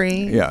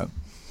gluten-free? Yeah.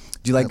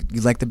 Do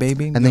you like the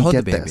baby? And then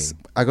get this.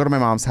 I go to my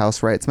mom's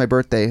house, right? It's my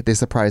birthday. They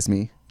surprise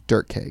me.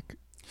 Dirt cake.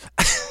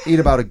 Eat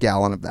about a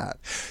gallon of that.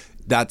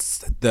 That's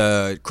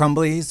the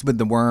crumblies with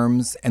the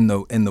worms and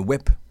the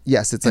whip.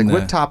 Yes, it's like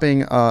whipped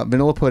topping,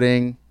 vanilla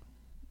pudding,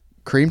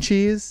 cream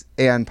cheese,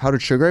 and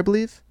powdered sugar, I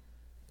believe.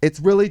 It's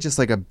really just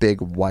like a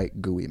big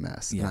white gooey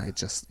mess. Yeah. And I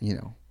just,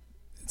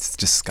 it's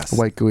disgusting. A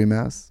white gooey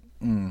mess.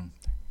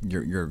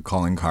 Your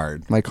calling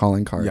card. My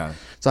calling card. Yeah.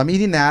 So I'm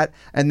eating that,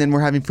 and then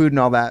we're having food and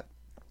all that.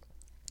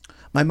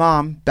 My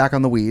mom back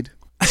on the weed.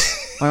 But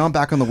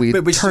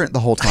turnt the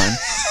whole time.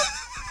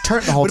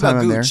 Turnt the whole time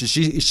I'm there. Is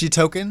she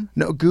token?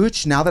 No,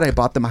 Gooch, now that I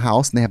bought them a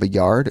house and they have a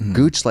yard,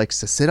 Gooch likes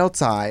to sit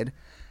outside,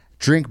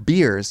 drink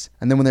beers,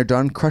 and then when they're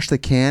done, crush the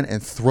can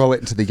and throw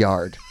it into the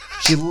yard.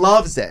 She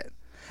loves it.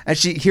 And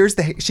she heard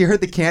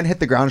the can hit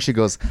the ground and she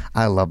goes,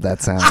 I love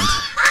that sound.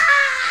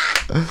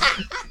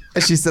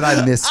 And she said,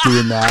 I miss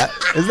doing that.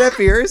 Isn't that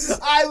fierce?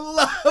 I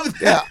love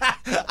that.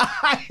 Yeah.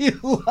 I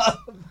love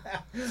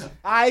that.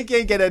 I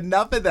can't get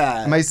enough of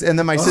that. My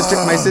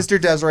sister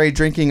Desiree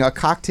drinking a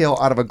cocktail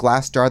out of a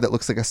glass jar that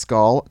looks like a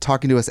skull,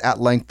 talking to us at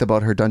length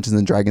about her Dungeons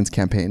and Dragons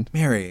campaign.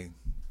 Mary.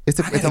 It's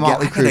a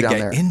motley crew down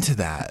there. Into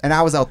that. And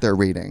I was out there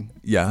reading.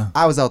 Yeah.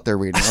 I was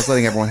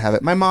letting everyone have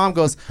it. My mom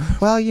goes,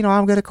 well,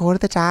 I'm going to go to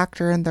the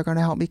doctor and they're going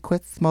to help me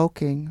quit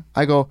smoking.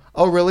 I go,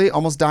 oh, really?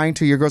 Almost dying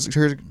 2 years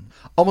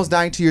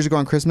ago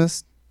on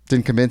Christmas?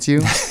 Didn't convince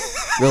you?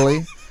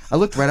 Really? I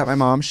looked right at my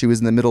mom. She was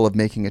in the middle of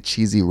making a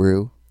cheesy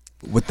roux.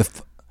 What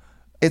the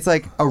It's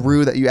like a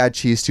roux that you add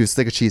cheese to. It's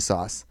like a cheese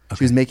sauce. Okay.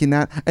 She was making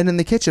that. And in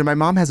the kitchen, my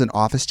mom has an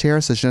office chair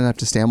so she doesn't have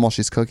to stand while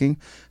she's cooking.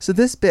 So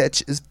this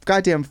bitch is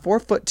goddamn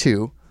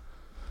 4'2".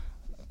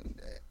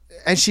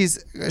 And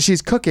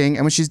she's cooking,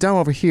 and when she's done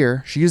over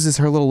here, she uses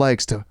her little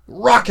legs to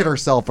rocket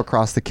herself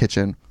across the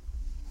kitchen.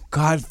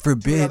 God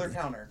forbid. To another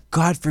counter.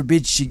 God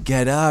forbid she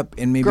get up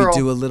and maybe Girl,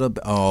 do a little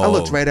bit. Oh. I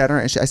looked right at her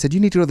and I said, you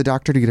need to go to the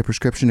doctor to get a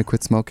prescription to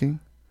quit smoking?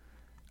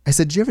 I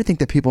said, do you ever think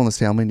that people in this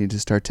family need to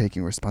start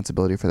taking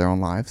responsibility for their own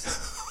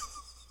lives?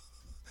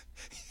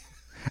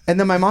 And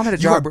then my mom had a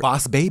job. You are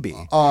boss baby.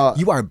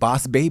 You are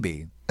boss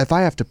baby. If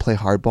I have to play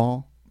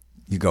hardball,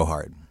 you go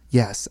hard.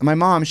 Yes. My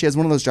mom, she has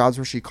one of those jobs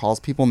where she calls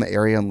people in the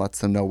area and lets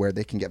them know where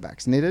they can get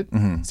vaccinated.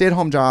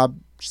 Stay-at-home job.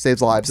 She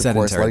saves lives, of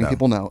course, letting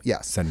people know.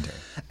 Yes. Sedentary.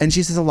 And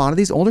she says a lot of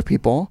these older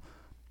people,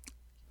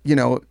 you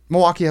know,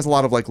 Milwaukee has a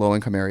lot of like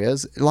low-income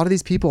areas. A lot of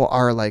these people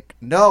are like,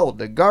 no,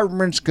 the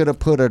government's going to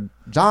put a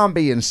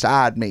zombie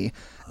inside me.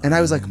 And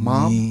I was like,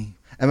 Mom.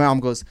 And my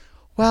mom goes,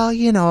 well,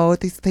 you know,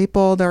 these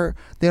people, they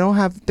don't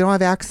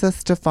have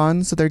access to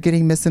funds, so they're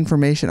getting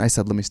misinformation. I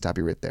said, let me stop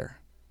you right there.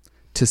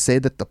 To say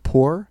that the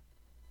poor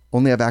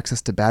only have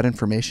access to bad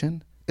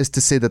information is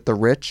to say that the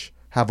rich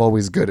have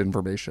always good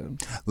information.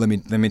 Let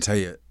me tell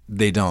you,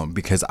 they don't,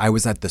 because I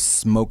was at the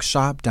smoke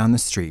shop down the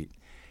street,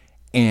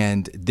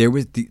 and there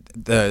was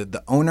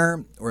the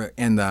owner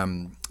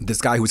and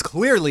this guy who was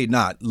clearly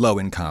not low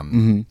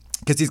income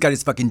because he's got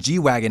his fucking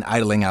G-Wagon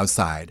idling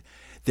outside.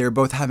 They're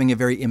both having a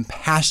very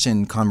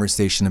impassioned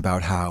conversation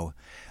about how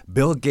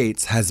Bill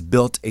Gates has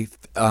built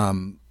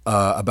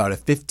about a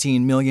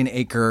 15 million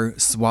acre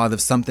swath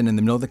of something in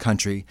the middle of the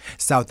country.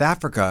 South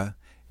Africa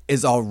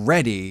is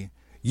already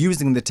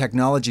using the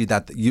technology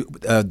that the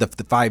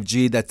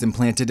 5G that's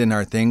implanted in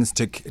our things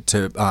to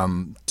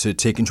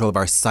take control of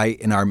our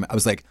sight and our. I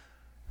was like,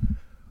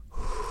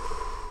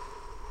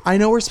 I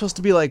know we're supposed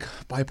to be like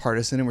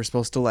bipartisan and we're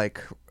supposed to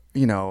like,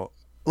 you know,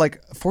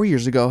 like 4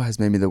 years ago has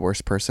made me the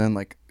worst person.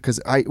 Like,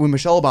 because when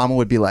Michelle Obama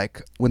would be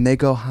like, when they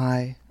go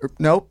high,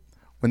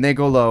 when they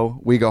go low,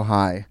 we go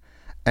high.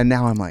 And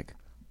now I'm like,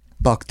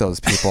 fuck those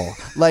people.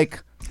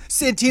 Like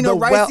Santino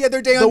writes the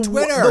other day on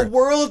Twitter. The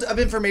world of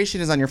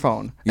information is on your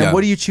phone. And Yeah.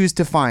 what do you choose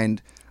to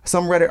find?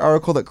 Some Reddit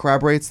article that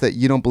corroborates that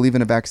you don't believe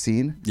in a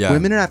vaccine? Yeah.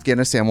 Women in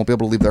Afghanistan won't be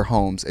able to leave their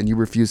homes and you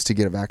refuse to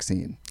get a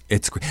vaccine.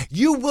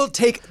 You will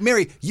take,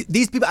 Mary,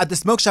 these people at the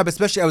smoke shop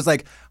especially, I was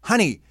like,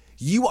 honey,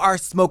 you are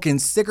smoking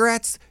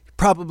cigarettes,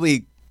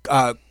 probably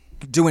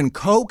doing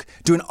coke,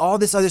 doing all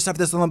this other stuff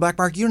that's on the black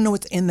market. You don't know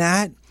what's in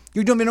that.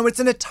 You don't even know what's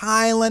in a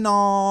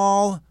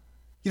Tylenol.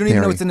 You don't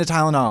even know what's in the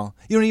Tylenol.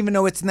 You don't even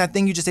know what's in that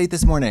thing you just ate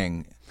this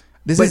morning.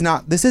 This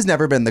has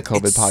never been the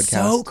COVID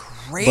podcast. So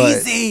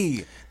crazy.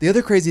 But the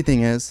other crazy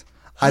thing is,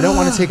 I don't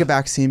want to take a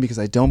vaccine because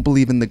I don't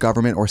believe in the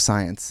government or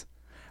science.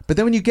 But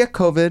then when you get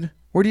COVID,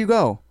 where do you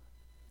go?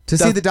 To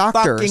see the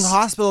doctors. Fucking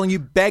hospital, and you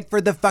beg for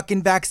the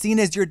fucking vaccine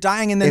as you're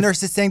dying, and the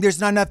nurse is saying there's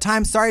not enough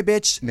time. Sorry,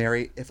 bitch.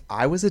 Mary, if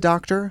I was a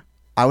doctor,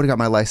 I would have got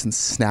my license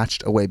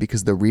snatched away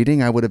because the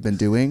reading I would have been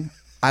doing,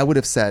 I would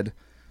have said,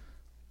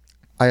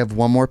 I have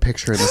one more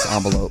picture in this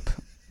envelope.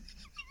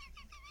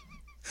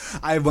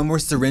 I have one more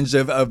syringe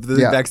of the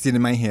vaccine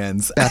in my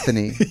hands.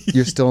 Bethany,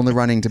 you're still in the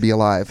running to be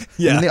alive.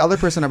 Yeah. And the other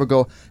person I would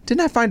go,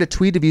 didn't I find a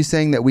tweet of you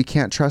saying that we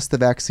can't trust the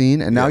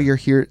vaccine? And now you're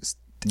here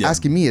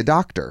asking me, a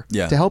doctor,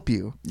 to help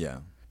you. Yeah.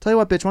 Tell you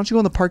what, bitch, why don't you go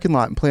in the parking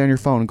lot and play on your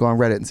phone and go on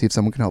Reddit and see if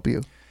someone can help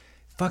you?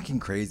 Fucking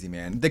crazy,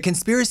 man. The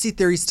conspiracy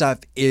theory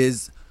stuff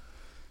is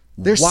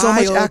There's wild.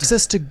 so much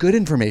access to good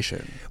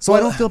information. So I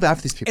don't feel bad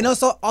for these people. And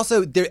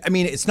also, there, I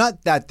mean, it's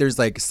not that there's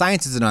like,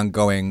 science is not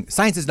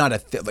science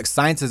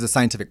is a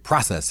scientific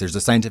process. There's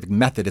a scientific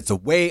method. It's a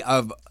way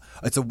of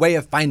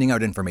finding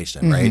out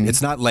information, right?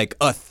 It's not like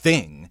a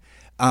thing.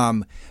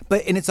 But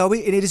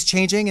it is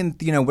changing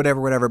and, you know,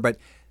 whatever. But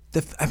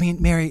I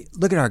mean, Mary,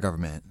 look at our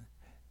government.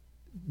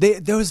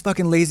 Those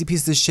fucking lazy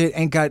pieces of shit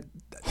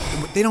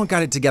they don't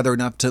got it together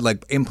enough to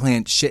like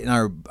implant shit in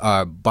our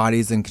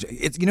bodies, and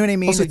it's, you know what I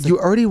mean? Also, you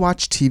already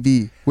watch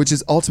TV, which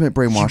is ultimate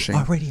brainwashing.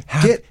 You already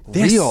have Get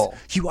this. real.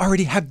 You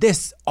already have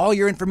this. All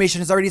your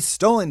information is already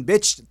stolen,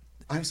 bitch.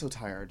 I'm so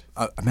tired.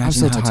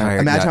 Imagine how tired.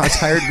 Imagine how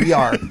tired we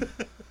are.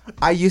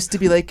 I used to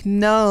be like,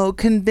 no,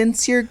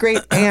 convince your great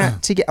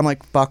aunt to get. I'm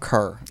like, fuck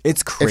her.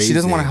 It's crazy. If she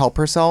doesn't want to help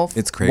herself,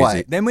 it's crazy.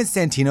 What? Then when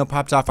Santino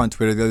popped off on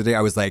Twitter the other day,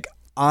 I was like,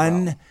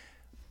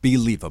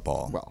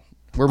 unbelievable. Well,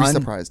 were we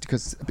surprised?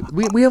 Because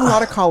we have a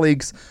lot of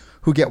colleagues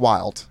who get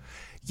wild.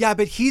 Yeah,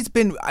 but he's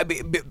been.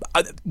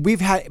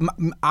 We've had,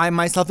 I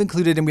myself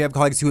included, and we have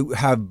colleagues who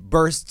have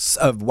bursts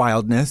of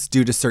wildness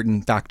due to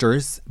certain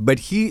factors. But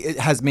he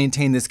has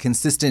maintained this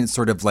consistent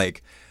sort of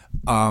like,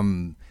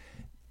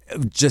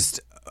 just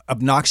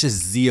obnoxious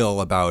zeal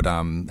about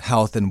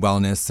health and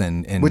wellness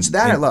and Which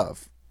I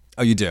love.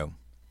 Oh, you do?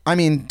 I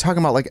mean,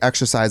 talking about like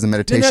exercise and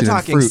meditation. They're and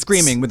talking fruits.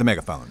 screaming with a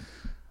megaphone.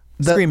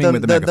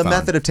 The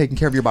method of taking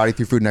care of your body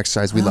through food and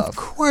exercise we love. Of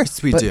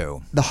course we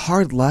do. The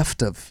hard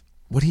left of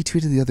what he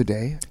tweeted the other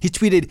day. He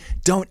tweeted,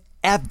 "Don't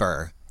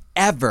ever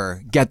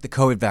get the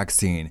COVID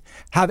vaccine.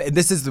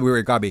 This is where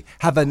it got me.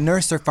 Have a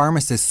nurse or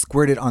pharmacist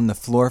squirt it on the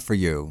floor for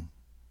you."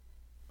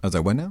 I was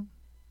like, "What now?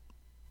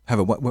 Have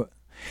a what?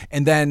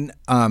 And then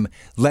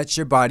let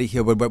your body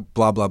heal. Blah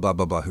blah blah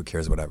blah blah. Who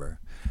cares? Whatever."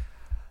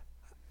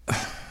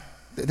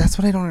 That's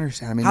what I don't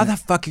understand. I mean, how the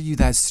fuck are you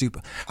that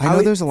stupid? I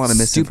know there's a lot of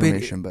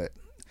misinformation, but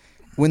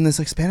when this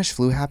like Spanish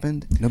flu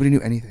happened, nobody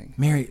knew anything.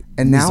 Mary,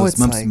 and now measles, it's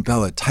mumps like and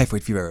Bella,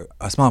 typhoid fever,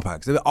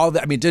 smallpox, all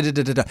that. I mean,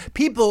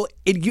 people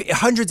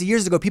hundreds of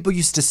years ago, people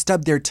used to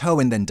stub their toe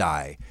and then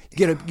die.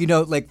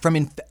 Like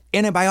from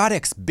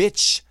antibiotics,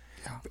 bitch.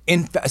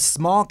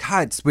 Small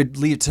cuts would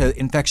lead to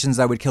infections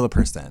that would kill a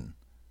person.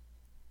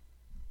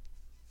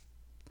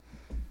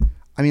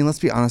 I mean, let's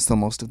be honest though,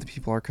 most of the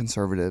people are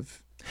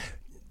conservative,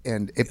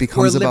 and it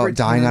becomes about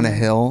dying on a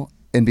hill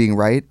and being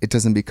right. It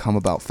doesn't become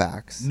about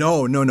facts.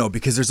 No,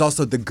 because there's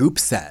also the goop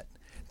set.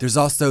 There's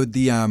also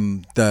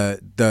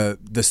the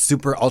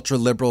super ultra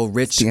liberal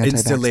rich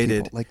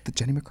insulated people, like the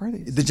Jenny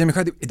McCarthy.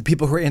 The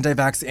people who are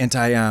anti-vax,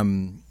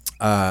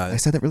 I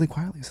said that really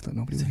quietly so that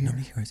nobody would hear.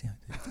 Nobody hears. Yeah.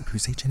 If we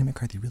say Jenny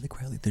McCarthy really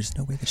quietly, there's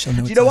no way that she'll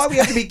know. You know why we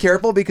have to be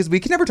careful? Because we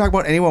can never talk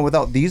about anyone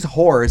without these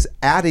whores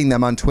adding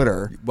them on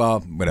Twitter. Well,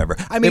 whatever.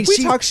 I mean, if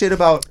we talk shit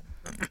about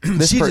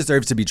she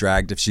deserves to be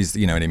dragged if she's,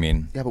 you know what I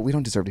mean. Yeah, but we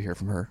don't deserve to hear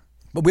from her.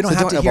 But we don't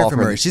have to hear from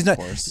her. She's not.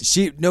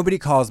 Nobody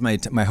calls my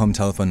home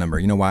telephone number.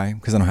 You know why?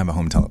 Because I don't have a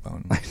home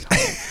telephone.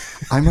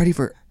 I'm ready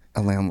for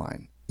a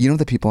landline. You know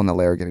the people in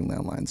LA are getting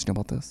landlines. You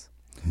know about this?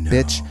 No.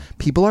 Bitch,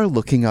 people are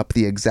looking up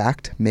the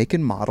exact make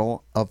and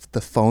model of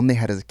the phone they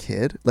had as a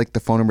kid, like the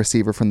phone and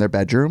receiver from their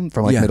bedroom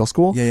from middle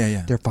school.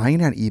 Yeah. They're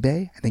buying it on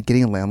eBay and then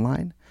getting a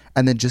landline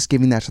and then just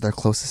giving that to their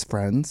closest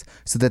friends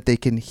so that they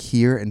can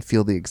hear and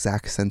feel the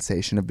exact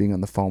sensation of being on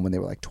the phone when they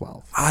were like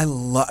 12. I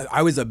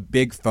was a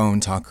big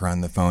phone talker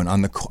on the phone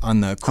on the cord.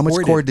 How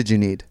much cord did you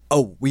need?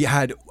 Oh, we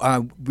had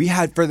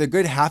for the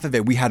good half of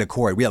it, we had a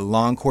cord. We had a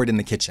long cord in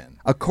the kitchen.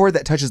 A cord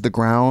that touches the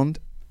ground.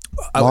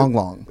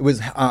 Long. It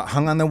was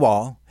hung on the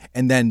wall,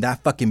 and then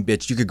that fucking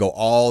bitch, you could go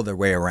all the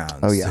way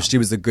around. Oh, yeah. So she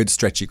was a good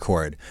stretchy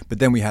cord. But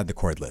then we had the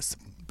cordless.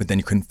 But then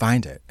you couldn't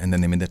find it. And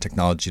then they made the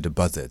technology to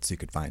buzz it so you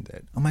could find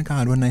it. Oh my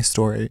God, what a nice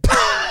story.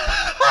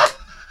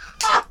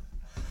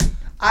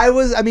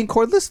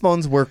 Cordless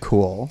phones were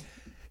cool.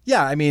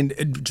 Yeah, I mean,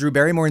 Drew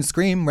Barrymore and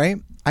Scream, right?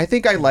 I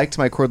think I liked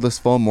my cordless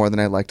phone more than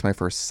I liked my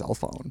first cell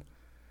phone.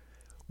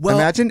 Well,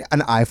 imagine an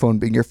iPhone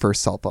being your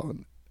first cell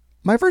phone.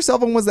 My first cell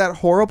phone was that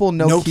horrible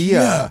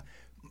Nokia.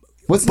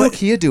 What's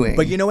Nokia doing?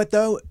 But you know what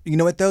though?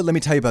 Let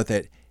me tell you about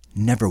that.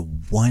 Never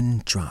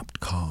one dropped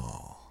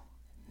call.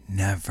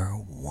 Never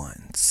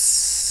once.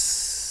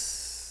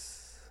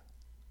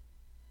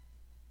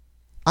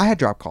 I had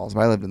dropped calls,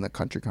 but I lived in the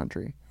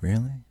country.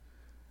 Really?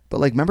 But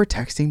like, remember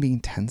texting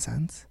being 10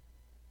 cents?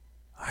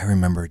 I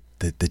remember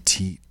the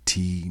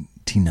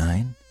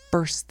T9.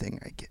 First thing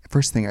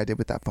I did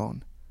with that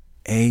phone.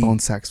 Phone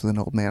sex with an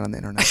old man on the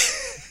internet.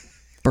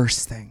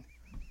 First thing.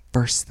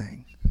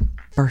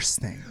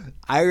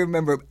 I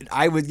remember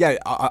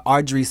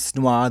Audrey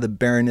Snois, the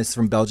Baroness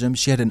from Belgium.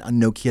 She had a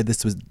Nokia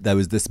that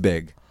was this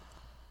big,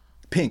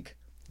 pink.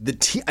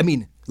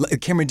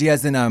 Cameron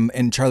Diaz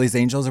in Charlie's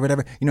Angels or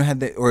whatever. You know, had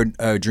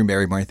Drew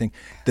Barrymore, I think.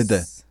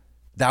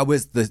 That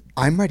was the.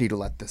 I'm ready to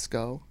let this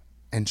go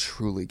and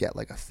truly get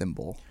like a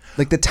thimble,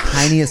 like the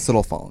tiniest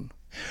little phone.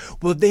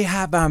 Well, they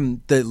have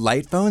the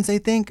light phones. I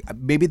think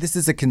maybe this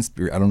is a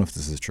conspiracy. I don't know if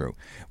this is true.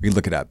 We can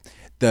look it up.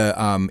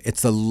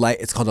 It's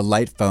called a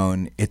light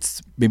phone.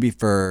 It's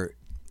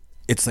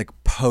it's like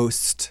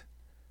post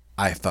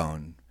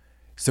iPhone.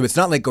 So it's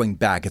not like going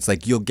back. It's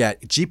like you'll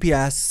get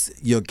GPS,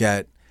 you'll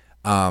get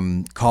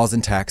calls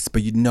and texts,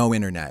 but no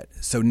internet.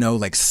 So no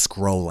like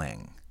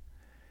scrolling.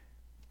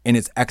 And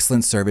it's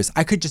excellent service.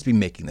 I could just be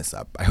making this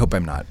up. I hope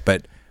I'm not.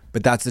 But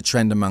that's the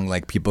trend among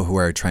like people who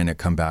are trying to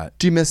combat.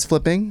 Do you miss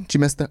flipping? Do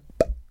you miss the?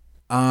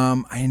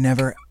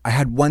 I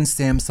had one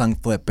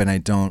Samsung Flip, and I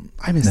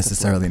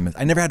necessarily miss.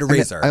 I never had a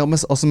Razr. I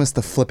also miss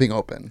the flipping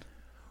open.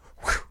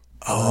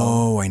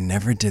 Oh, I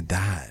never did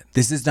that.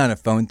 This is not a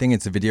phone thing;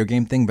 it's a video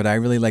game thing. But I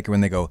really like it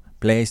when they go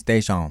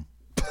PlayStation.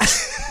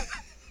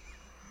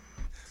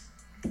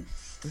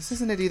 This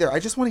isn't it either. I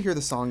just want to hear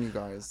the song, you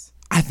guys.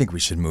 I think we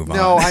should move on.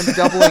 No, I'm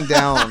doubling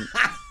down.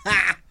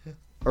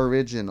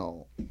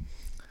 Original.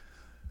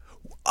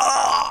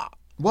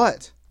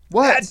 What?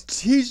 That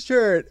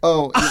T-shirt.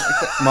 Oh,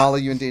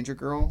 Molly, you in danger,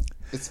 girl?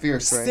 It's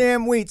fierce, right?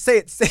 Sam Wheat. Say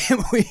it, Sam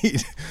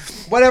Wheat.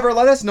 Whatever.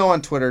 Let us know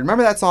on Twitter.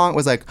 Remember that song? It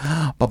was like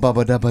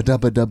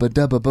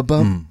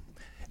ba-ba-ba-da-ba-da-ba-da-ba-da-ba-bum.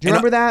 Do you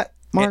remember that,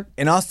 Mark?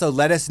 And also,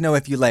 let us know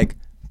if you like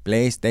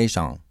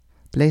PlayStation.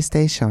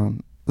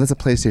 PlayStation. That's a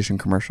PlayStation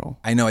commercial.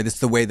 I know. It's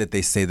the way that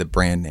they say the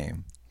brand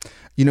name.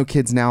 You know,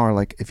 kids now are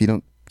like, if you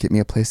don't get me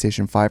a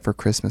PlayStation 5 for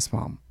Christmas,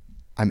 Mom,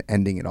 I'm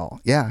ending it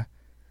all. Yeah.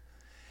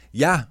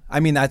 Yeah. I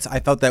mean, I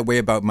felt that way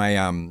about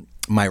my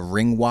my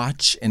Ring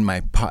watch and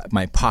my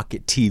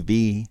pocket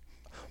TV.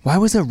 Why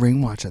was a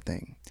Ring watch a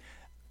thing?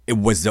 It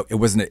was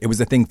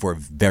a thing for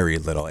very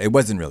little. It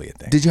wasn't really a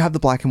thing. Did you have the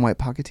black and white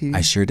pocket TV?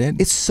 I sure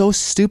did. It's so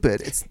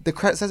stupid. It's the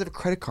size of a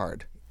credit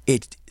card.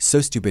 It's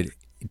so stupid.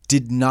 It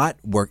did not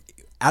work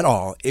at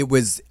all. It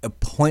was a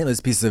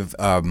pointless piece of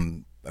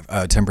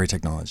temporary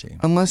technology.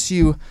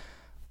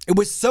 It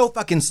was so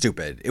fucking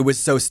stupid. It was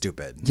so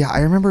stupid. Yeah, I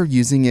remember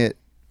using it,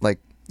 like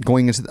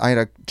going into. I had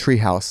a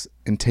treehouse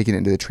and taking it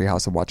into the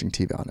treehouse and watching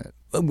TV on it.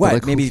 What?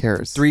 Like, maybe who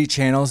cares? 3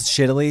 channels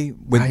shittily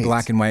with right.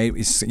 Black and white.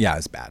 It's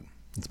bad.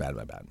 It's bad.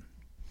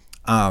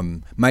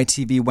 My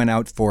TV went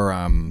out for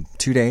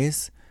 2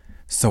 days,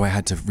 so I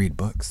had to read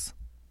books.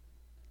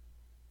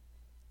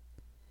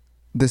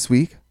 This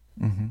week?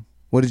 Mm-hmm.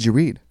 What did you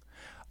read?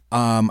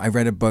 I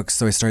read a book,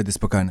 so I started this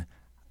book on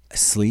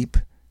sleep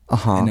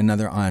and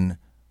another on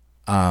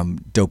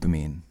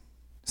dopamine,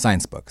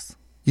 science books.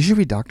 You should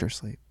read Dr.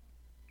 Sleep.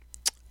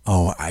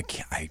 Oh, I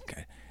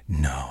can't.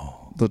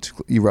 No.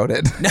 You wrote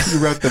it. You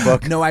wrote the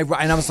book. No,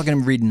 and I was looking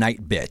to read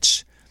Night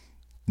Bitch.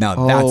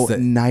 Now that's the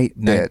Night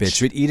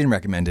Bitch. What Eden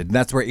recommended.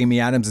 That's where Amy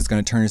Adams is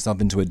going to turn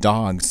herself into a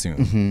dog soon.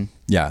 Mm-hmm.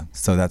 Yeah,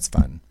 so that's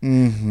fun.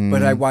 Mm-hmm.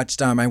 But I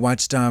watched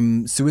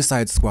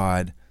Suicide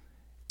Squad,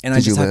 and I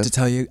just have to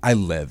tell you, I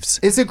lived.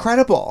 It's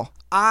incredible.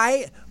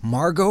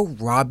 Margot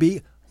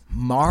Marie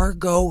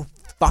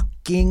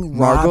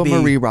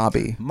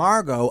Robbie.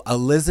 Margot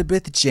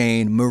Elizabeth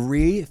Jane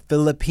Marie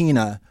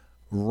Filipina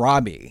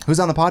Robbie. Who's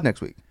on the pod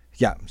next week?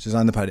 Yeah, she's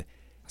on the pod.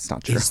 That's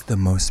not true. Is the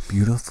most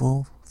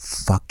beautiful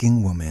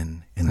fucking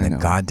woman in the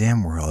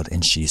goddamn world,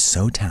 and she's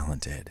so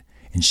talented,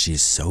 and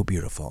she's so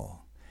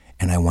beautiful,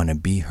 and I want to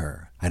be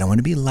her. I don't want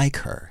to be like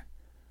her.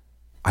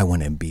 I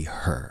want to be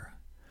her.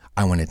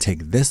 I want to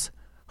take this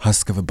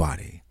husk of a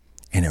body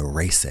and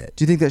erase it.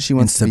 Do you think that she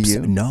wants to be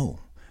you? No,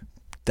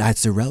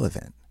 that's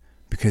irrelevant,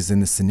 because in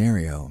this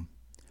scenario,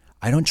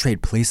 I don't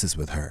trade places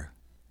with her.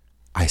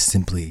 I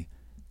simply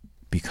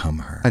become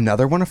her.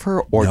 Another one of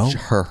her, or No.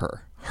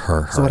 her?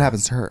 Her. So what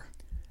happens to her?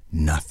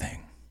 Nothing.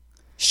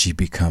 She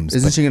becomes...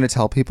 Isn't she going to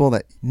tell people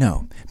that...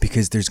 No,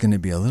 because there's going to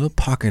be a little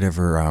pocket of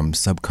her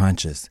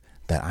subconscious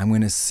that I'm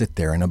going to sit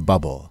there in a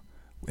bubble,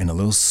 in a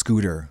little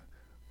scooter,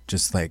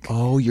 just like...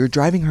 Oh, you're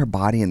driving her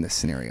body in this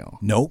scenario.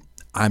 Nope.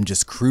 I'm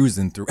just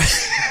cruising through...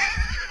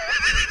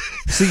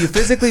 So you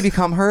physically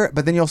become her,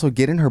 but then you also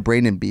get in her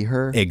brain and be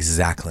her?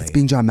 Exactly. It's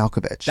being John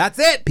Malkovich. That's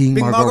it. Being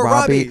Margot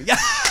Robbie. Yeah.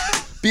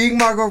 Being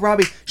Margot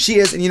Robbie. She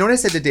is. And you know what I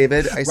said to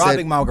David? I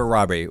Robbing Margot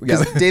Robbie.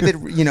 Because David,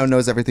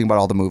 knows everything about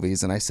all the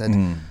movies. And I said,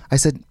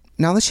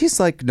 now that she's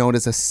like known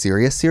as a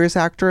serious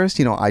actress,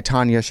 I,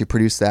 Tanya, she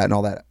produced that and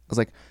all that. I was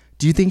like,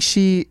 do you think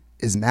she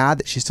is mad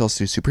that she still does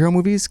superhero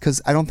movies?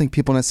 Because I don't think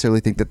people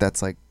necessarily think that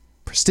that's like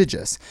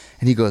prestigious.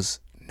 And he goes,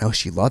 no,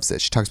 she loves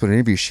it. She talks about in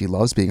interviews. She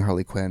loves being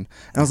Harley Quinn.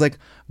 And I was like,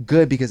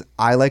 good, because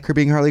I like her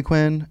being Harley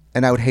Quinn,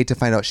 and I would hate to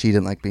find out she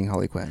didn't like being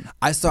Harley Quinn.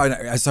 I saw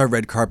a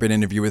red carpet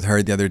interview with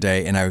her the other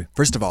day, and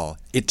first of all,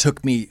 it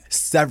took me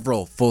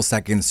several full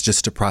seconds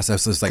just to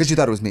process this. Because you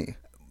thought it was me.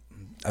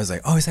 I was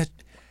like, oh, is that...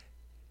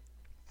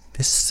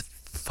 This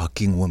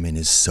fucking woman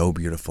is so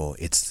beautiful.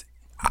 It's...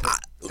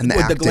 and the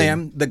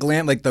acting. the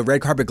glam, like the red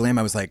carpet glam,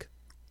 I was like...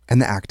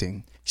 And the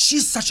acting.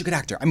 She's such a good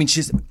actor. I mean,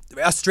 she's...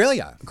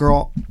 Australia.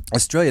 Girl.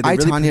 Australia. I,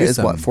 really Tanya, is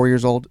what, 4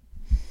 years old?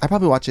 I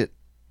probably watch it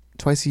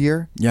twice a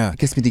year. Yeah. It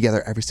gets me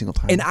together every single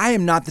time. And I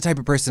am not the type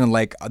of person to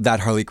like that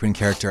Harley Quinn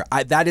character.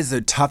 That is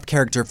a tough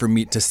character for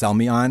me to sell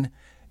me on.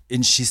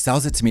 And she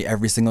sells it to me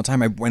every single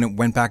time. I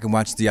went back and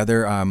watched the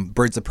other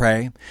Birds of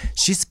Prey.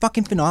 She's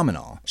fucking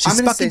phenomenal.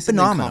 She's fucking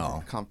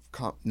phenomenal.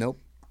 Nope.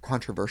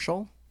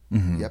 Controversial,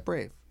 yet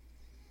brave.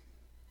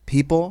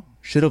 People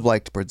should have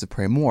liked Birds of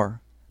Prey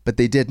more, but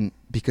they didn't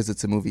because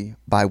it's a movie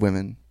by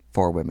women,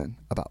 for women,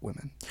 about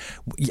women.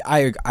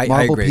 I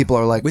Marvel agree. people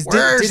are like,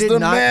 where's the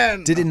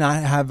man? Did it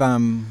not have...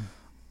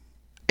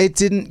 It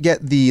didn't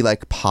get the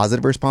like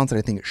positive response that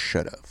I think it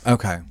should have.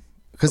 Okay.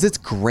 Because it's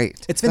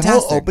great. It's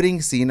fantastic. The whole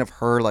opening scene of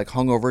her like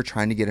hungover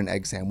trying to get an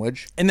egg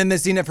sandwich. And then the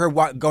scene of her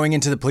going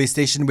into the police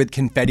station with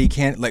confetti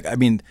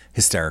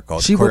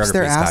hysterical. She whips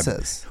their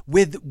asses.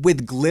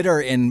 With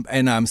glitter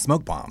and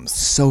smoke bombs.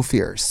 So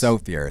fierce. So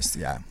fierce,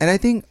 yeah. And I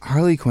think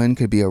Harley Quinn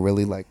could be a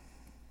really like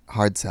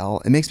hard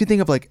sell. It makes me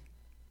think of like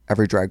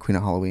every drag queen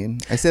at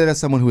Halloween. I say that as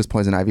someone who was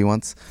Poison Ivy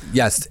once.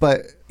 Yes.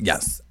 But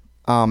yes.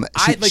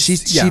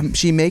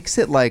 She makes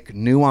it like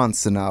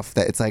nuanced enough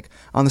that it's like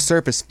on the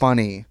surface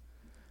funny,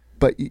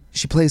 but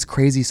she plays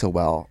crazy so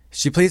well.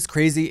 She plays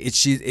crazy. I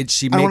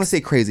don't want to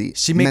say crazy.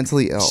 She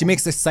mentally ill. She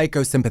makes a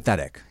psycho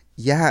sympathetic.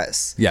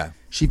 Yes. Yeah.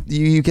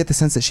 You get the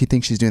sense that she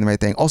thinks she's doing the right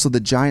thing. Also, the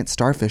giant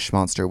starfish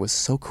monster was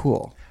so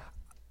cool.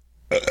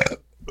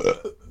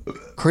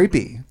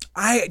 Creepy.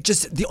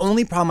 The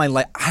only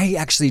problem I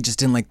actually just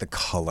didn't like the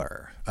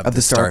color of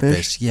the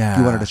starfish. Yeah.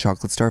 You wanted a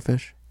chocolate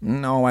starfish?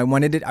 No, I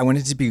wanted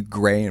it to be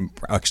gray and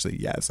actually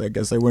yes, I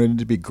guess I wanted it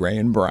to be gray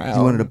and brown.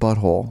 You wanted a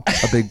butthole,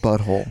 a big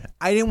butthole.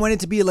 I didn't want it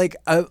to be like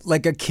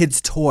a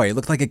kid's toy. It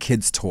looked like a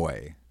kid's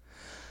toy.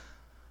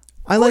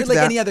 I like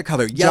that. Any other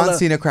color. Yellow. John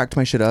Cena cracked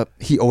my shit up.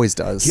 He always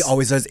does. He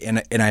always does.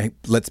 And I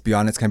let's be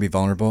honest, can I be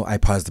vulnerable? I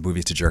paused the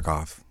movies to jerk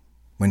off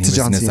when he was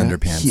in his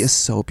underpants. He is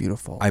so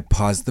beautiful. I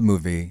paused the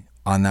movie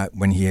on that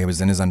when he was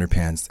in his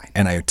underpants,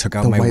 and I took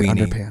out my white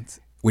weenie, underpants,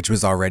 which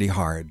was already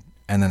hard,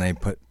 and then I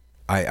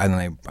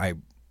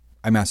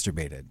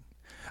masturbated.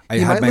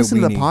 You might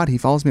listen to the pod. He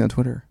follows me on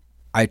Twitter.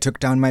 I took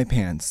down my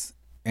pants,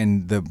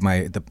 and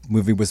the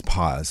movie was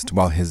paused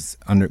while his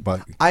under.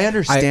 I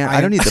understand.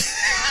 I don't need the.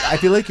 I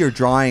feel like you're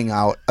drawing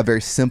out a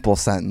very simple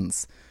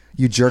sentence.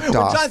 You jerked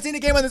off. When John Cena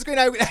came on the screen,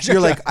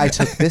 you're like, I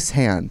took this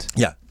hand.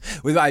 Yeah.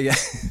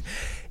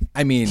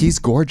 I mean, he's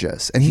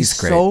gorgeous and he's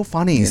great. so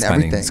funny He's and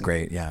funny. everything. He's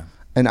great. Yeah.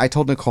 And I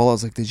told Nicole, I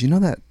was like, did you know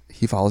that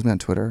he follows me on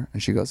Twitter?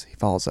 And she goes, he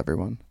follows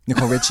everyone.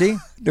 Nicole Richie?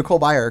 Nicole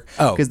Byer.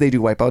 Oh. Because they do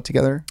Wipeout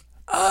together.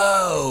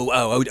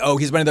 Oh,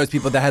 he's one of those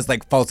people that has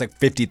like follows like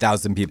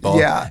 50,000 people.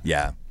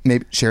 Yeah.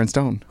 Maybe Sharon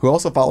Stone, who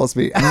also follows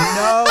me.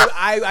 No,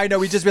 I know.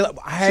 We just realized.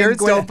 Sharon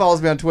Stone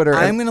follows me on Twitter.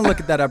 I'm going to look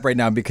that up right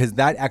now because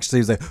that actually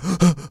was like,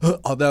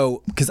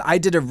 although, because I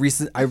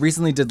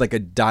recently did like a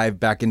dive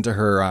back into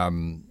her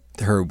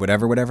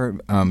whatever.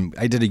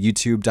 I did a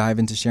YouTube dive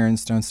into Sharon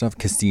Stone stuff,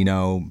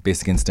 Casino,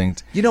 Basic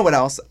Instinct. You know what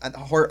else?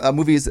 Horror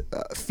movies,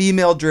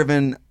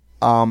 female-driven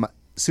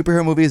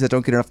superhero movies that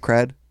don't get enough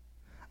cred.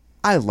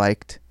 I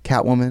liked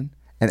Catwoman,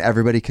 and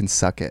Everybody Can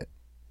Suck It.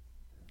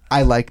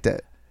 I liked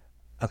it.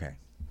 Okay.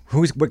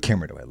 What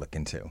camera do I look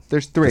into?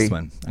 There's 3. This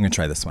one. I'm going to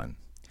try this one.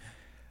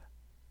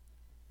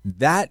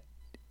 That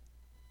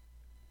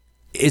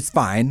is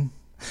fine.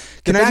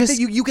 Can I just?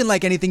 You can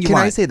like anything you can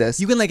want. I say this?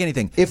 You can like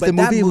anything. If the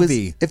movie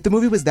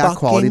was that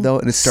quality though,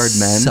 and it starred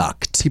men,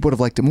 sucked. people would have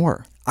liked it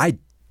more. I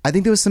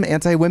think there was some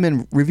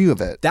anti-women review of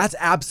it. That's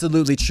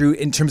absolutely true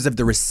in terms of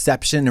the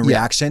reception and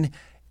reaction.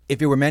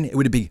 If it were men, it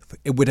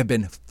would have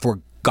been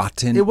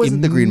forgotten. It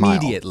wasn't the Green Mile.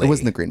 Immediately. It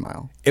wasn't the Green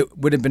Mile. It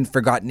would have been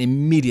forgotten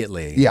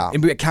immediately. Yeah.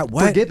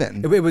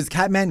 Forgiven. It was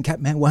Catman.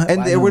 What?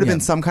 And there would have been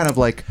some kind of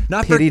like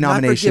pity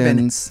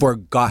nominations.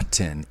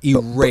 Forgotten.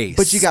 Erased.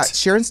 But you got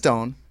Sharon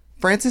Stone,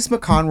 Frances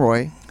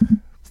McConroy.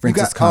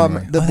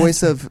 Conroy. The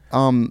voice of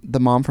the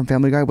mom from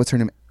Family Guy. What's her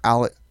name?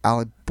 Alex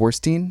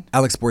Borstein.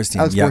 Alex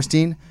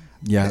Borstein.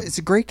 Yeah. It's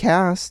a great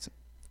cast.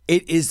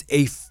 It is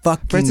a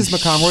fucking Frances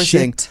McConroy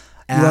saying,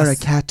 "You are a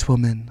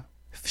Catwoman."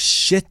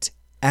 Shit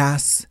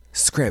ass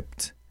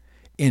script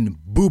in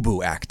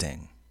boo-boo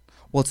acting.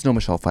 Well, it's no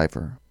Michelle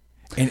Pfeiffer.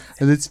 And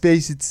let's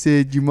face it,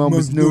 Sid, your mom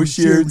was no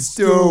Sharon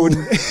Stone.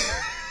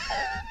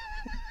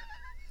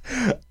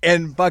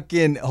 And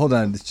fucking, hold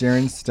on,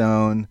 Sharon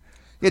Stone.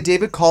 Yeah,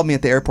 David called me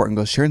at the airport and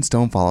goes, Sharon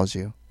Stone follows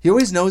you. He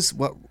always knows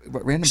what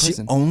random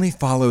person. She only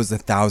follows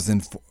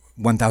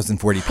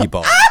 1,040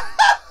 people.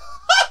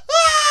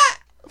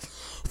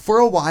 For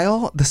a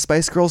while, the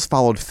Spice Girls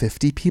followed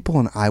 50 people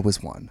and I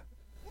was one.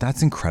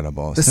 That's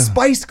incredible. The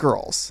Spice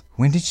Girls.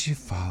 When did she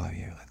follow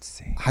you? Let's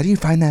see. How do you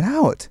find that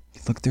out?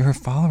 Look through her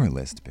follower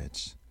list,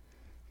 bitch.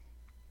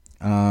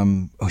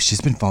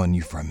 She's been following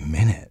you for a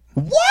minute.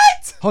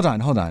 What? Hold on.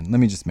 Let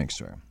me just make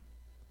sure.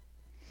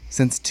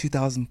 Since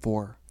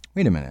 2004.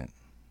 Wait a minute.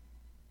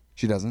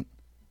 She doesn't.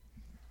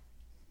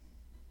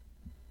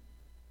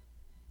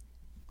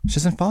 She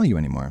doesn't follow you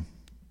anymore.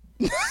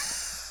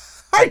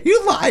 Are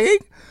you lying?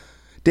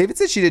 David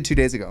said she did 2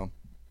 days ago.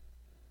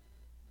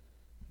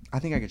 I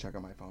think I can check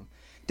on my phone.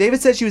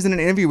 David said she was in an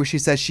interview where she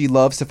says she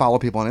loves to follow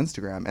people on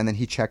Instagram, and then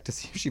he checked to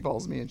see if she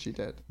follows me, and she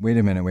did. Wait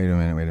a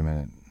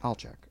minute. I'll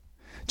check.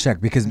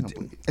 Check, because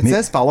it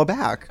says follow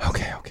back.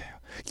 Okay.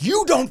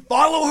 You don't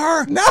follow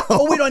her? No.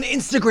 Oh, wait, on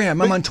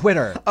Instagram. I'm on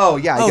Twitter. Oh,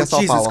 yeah, I guess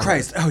I'll follow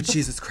her. Oh,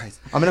 Jesus Christ.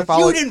 I'm going to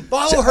follow. You didn't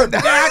follow her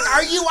back?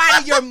 Are you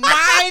out of your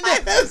mind?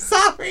 I'm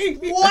sorry.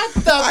 What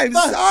the I'm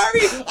fuck?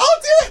 sorry.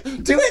 I'll do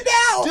it. Do it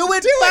now. Do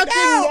it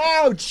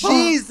now.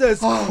 Jesus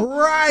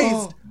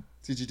Christ.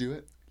 Did you do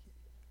it?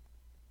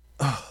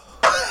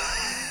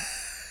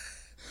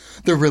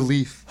 The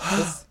relief.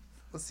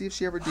 Let's see if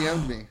she ever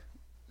DM'd me.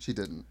 She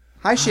didn't.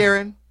 Hi,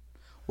 Sharon.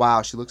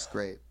 Wow, she looks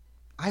great.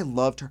 I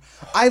loved her.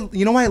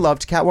 You know why I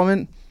loved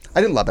Catwoman?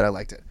 I didn't love it. I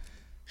liked it.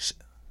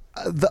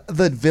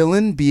 The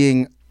villain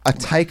being a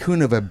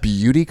tycoon of a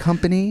beauty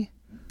company.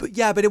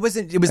 But it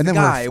wasn't. It was And the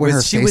then guy.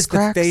 She was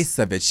the face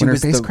of it. She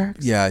was face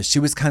cracks? Yeah, she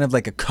was kind of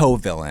like a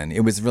co-villain. It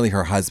was really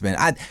her husband.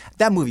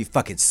 That movie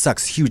fucking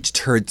sucks huge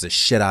turds of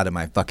shit out of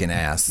my fucking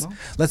ass. Well,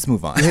 let's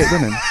move on.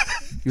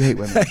 You hate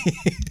women.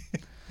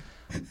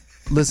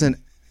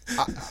 Listen,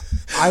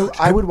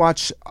 I would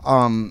watch.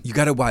 You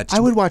gotta watch. I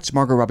would watch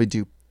Margot Robbie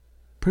do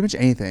pretty much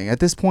anything at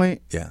this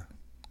point. Yeah.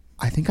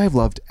 I think I've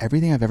loved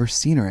everything I've ever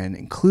seen her in,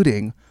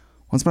 including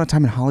Once Upon a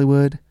Time in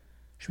Hollywood.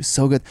 She was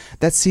so good.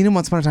 That scene in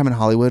Once Upon a Time in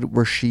Hollywood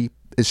where she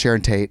is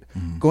Sharon Tate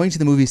going to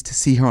the movies to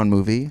see her own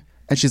movie,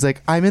 and she's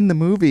like, "I'm in the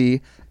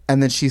movie,"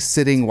 and then she's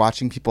sitting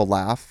watching people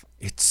laugh.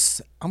 I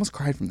almost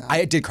cried from that.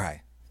 I did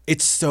cry.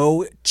 It's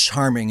so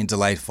charming and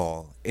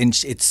delightful, and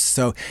it's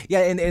so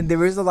And there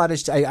was a lot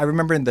of. I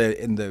remember in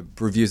the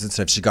reviews and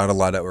stuff, she got a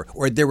lot of,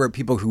 or there were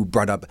people who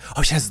brought up,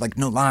 "Oh, she has like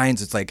no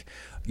lines." It's like,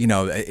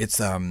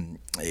 it's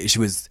she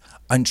was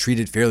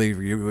untreated fairly.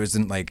 It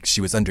wasn't like she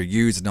was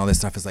underused and all this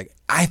stuff. It's like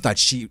I thought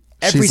she's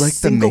like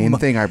the main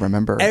thing I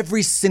remember.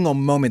 Every single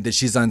moment that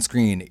she's on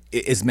screen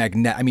is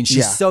magnetic. I mean,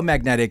 she's so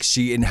magnetic.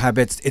 She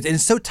inhabits it, and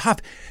it's so tough.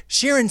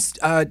 Sharon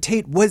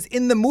Tate was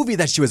in the movie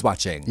that she was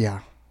watching.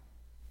 Yeah.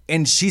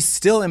 And she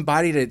still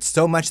embodied it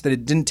so much that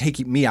it didn't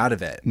take me out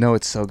of it. No,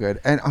 it's so good.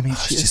 And I mean,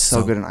 she's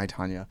so good in I,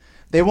 Tonya.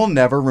 They will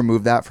never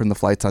remove that from the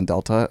flights on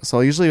Delta.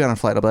 So usually on a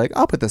flight, I'll be like,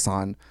 I'll put this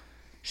on.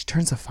 She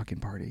turns a fucking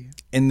party.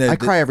 I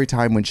cry every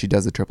time when she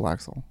does a triple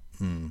axel.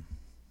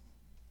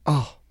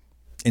 Oh.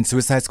 In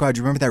Suicide Squad, do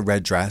you remember that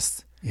red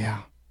dress?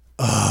 Yeah.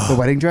 The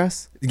wedding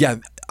dress? Yeah.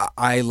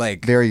 I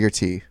like. Very your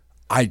tea.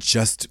 I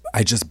just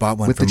bought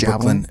one With the from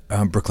javelin?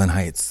 Brooklyn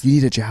Heights. You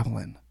need a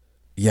javelin.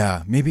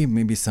 Yeah,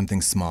 maybe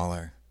something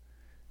smaller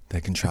that I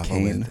can travel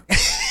Cane. with.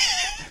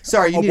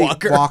 Sorry, you need a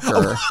walker. A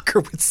walker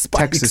with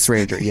spikes. Texas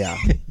Ranger, yeah.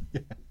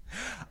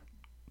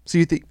 So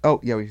you think? Oh,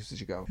 yeah, we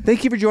should go.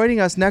 Thank you for joining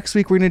us. Next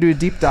week, we're going to do a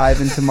deep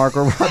dive into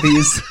Margot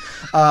Robbie's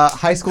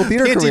high school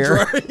theater Panty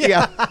career. drawer.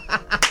 Yeah.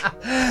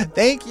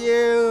 Thank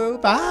you.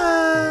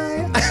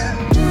 Bye.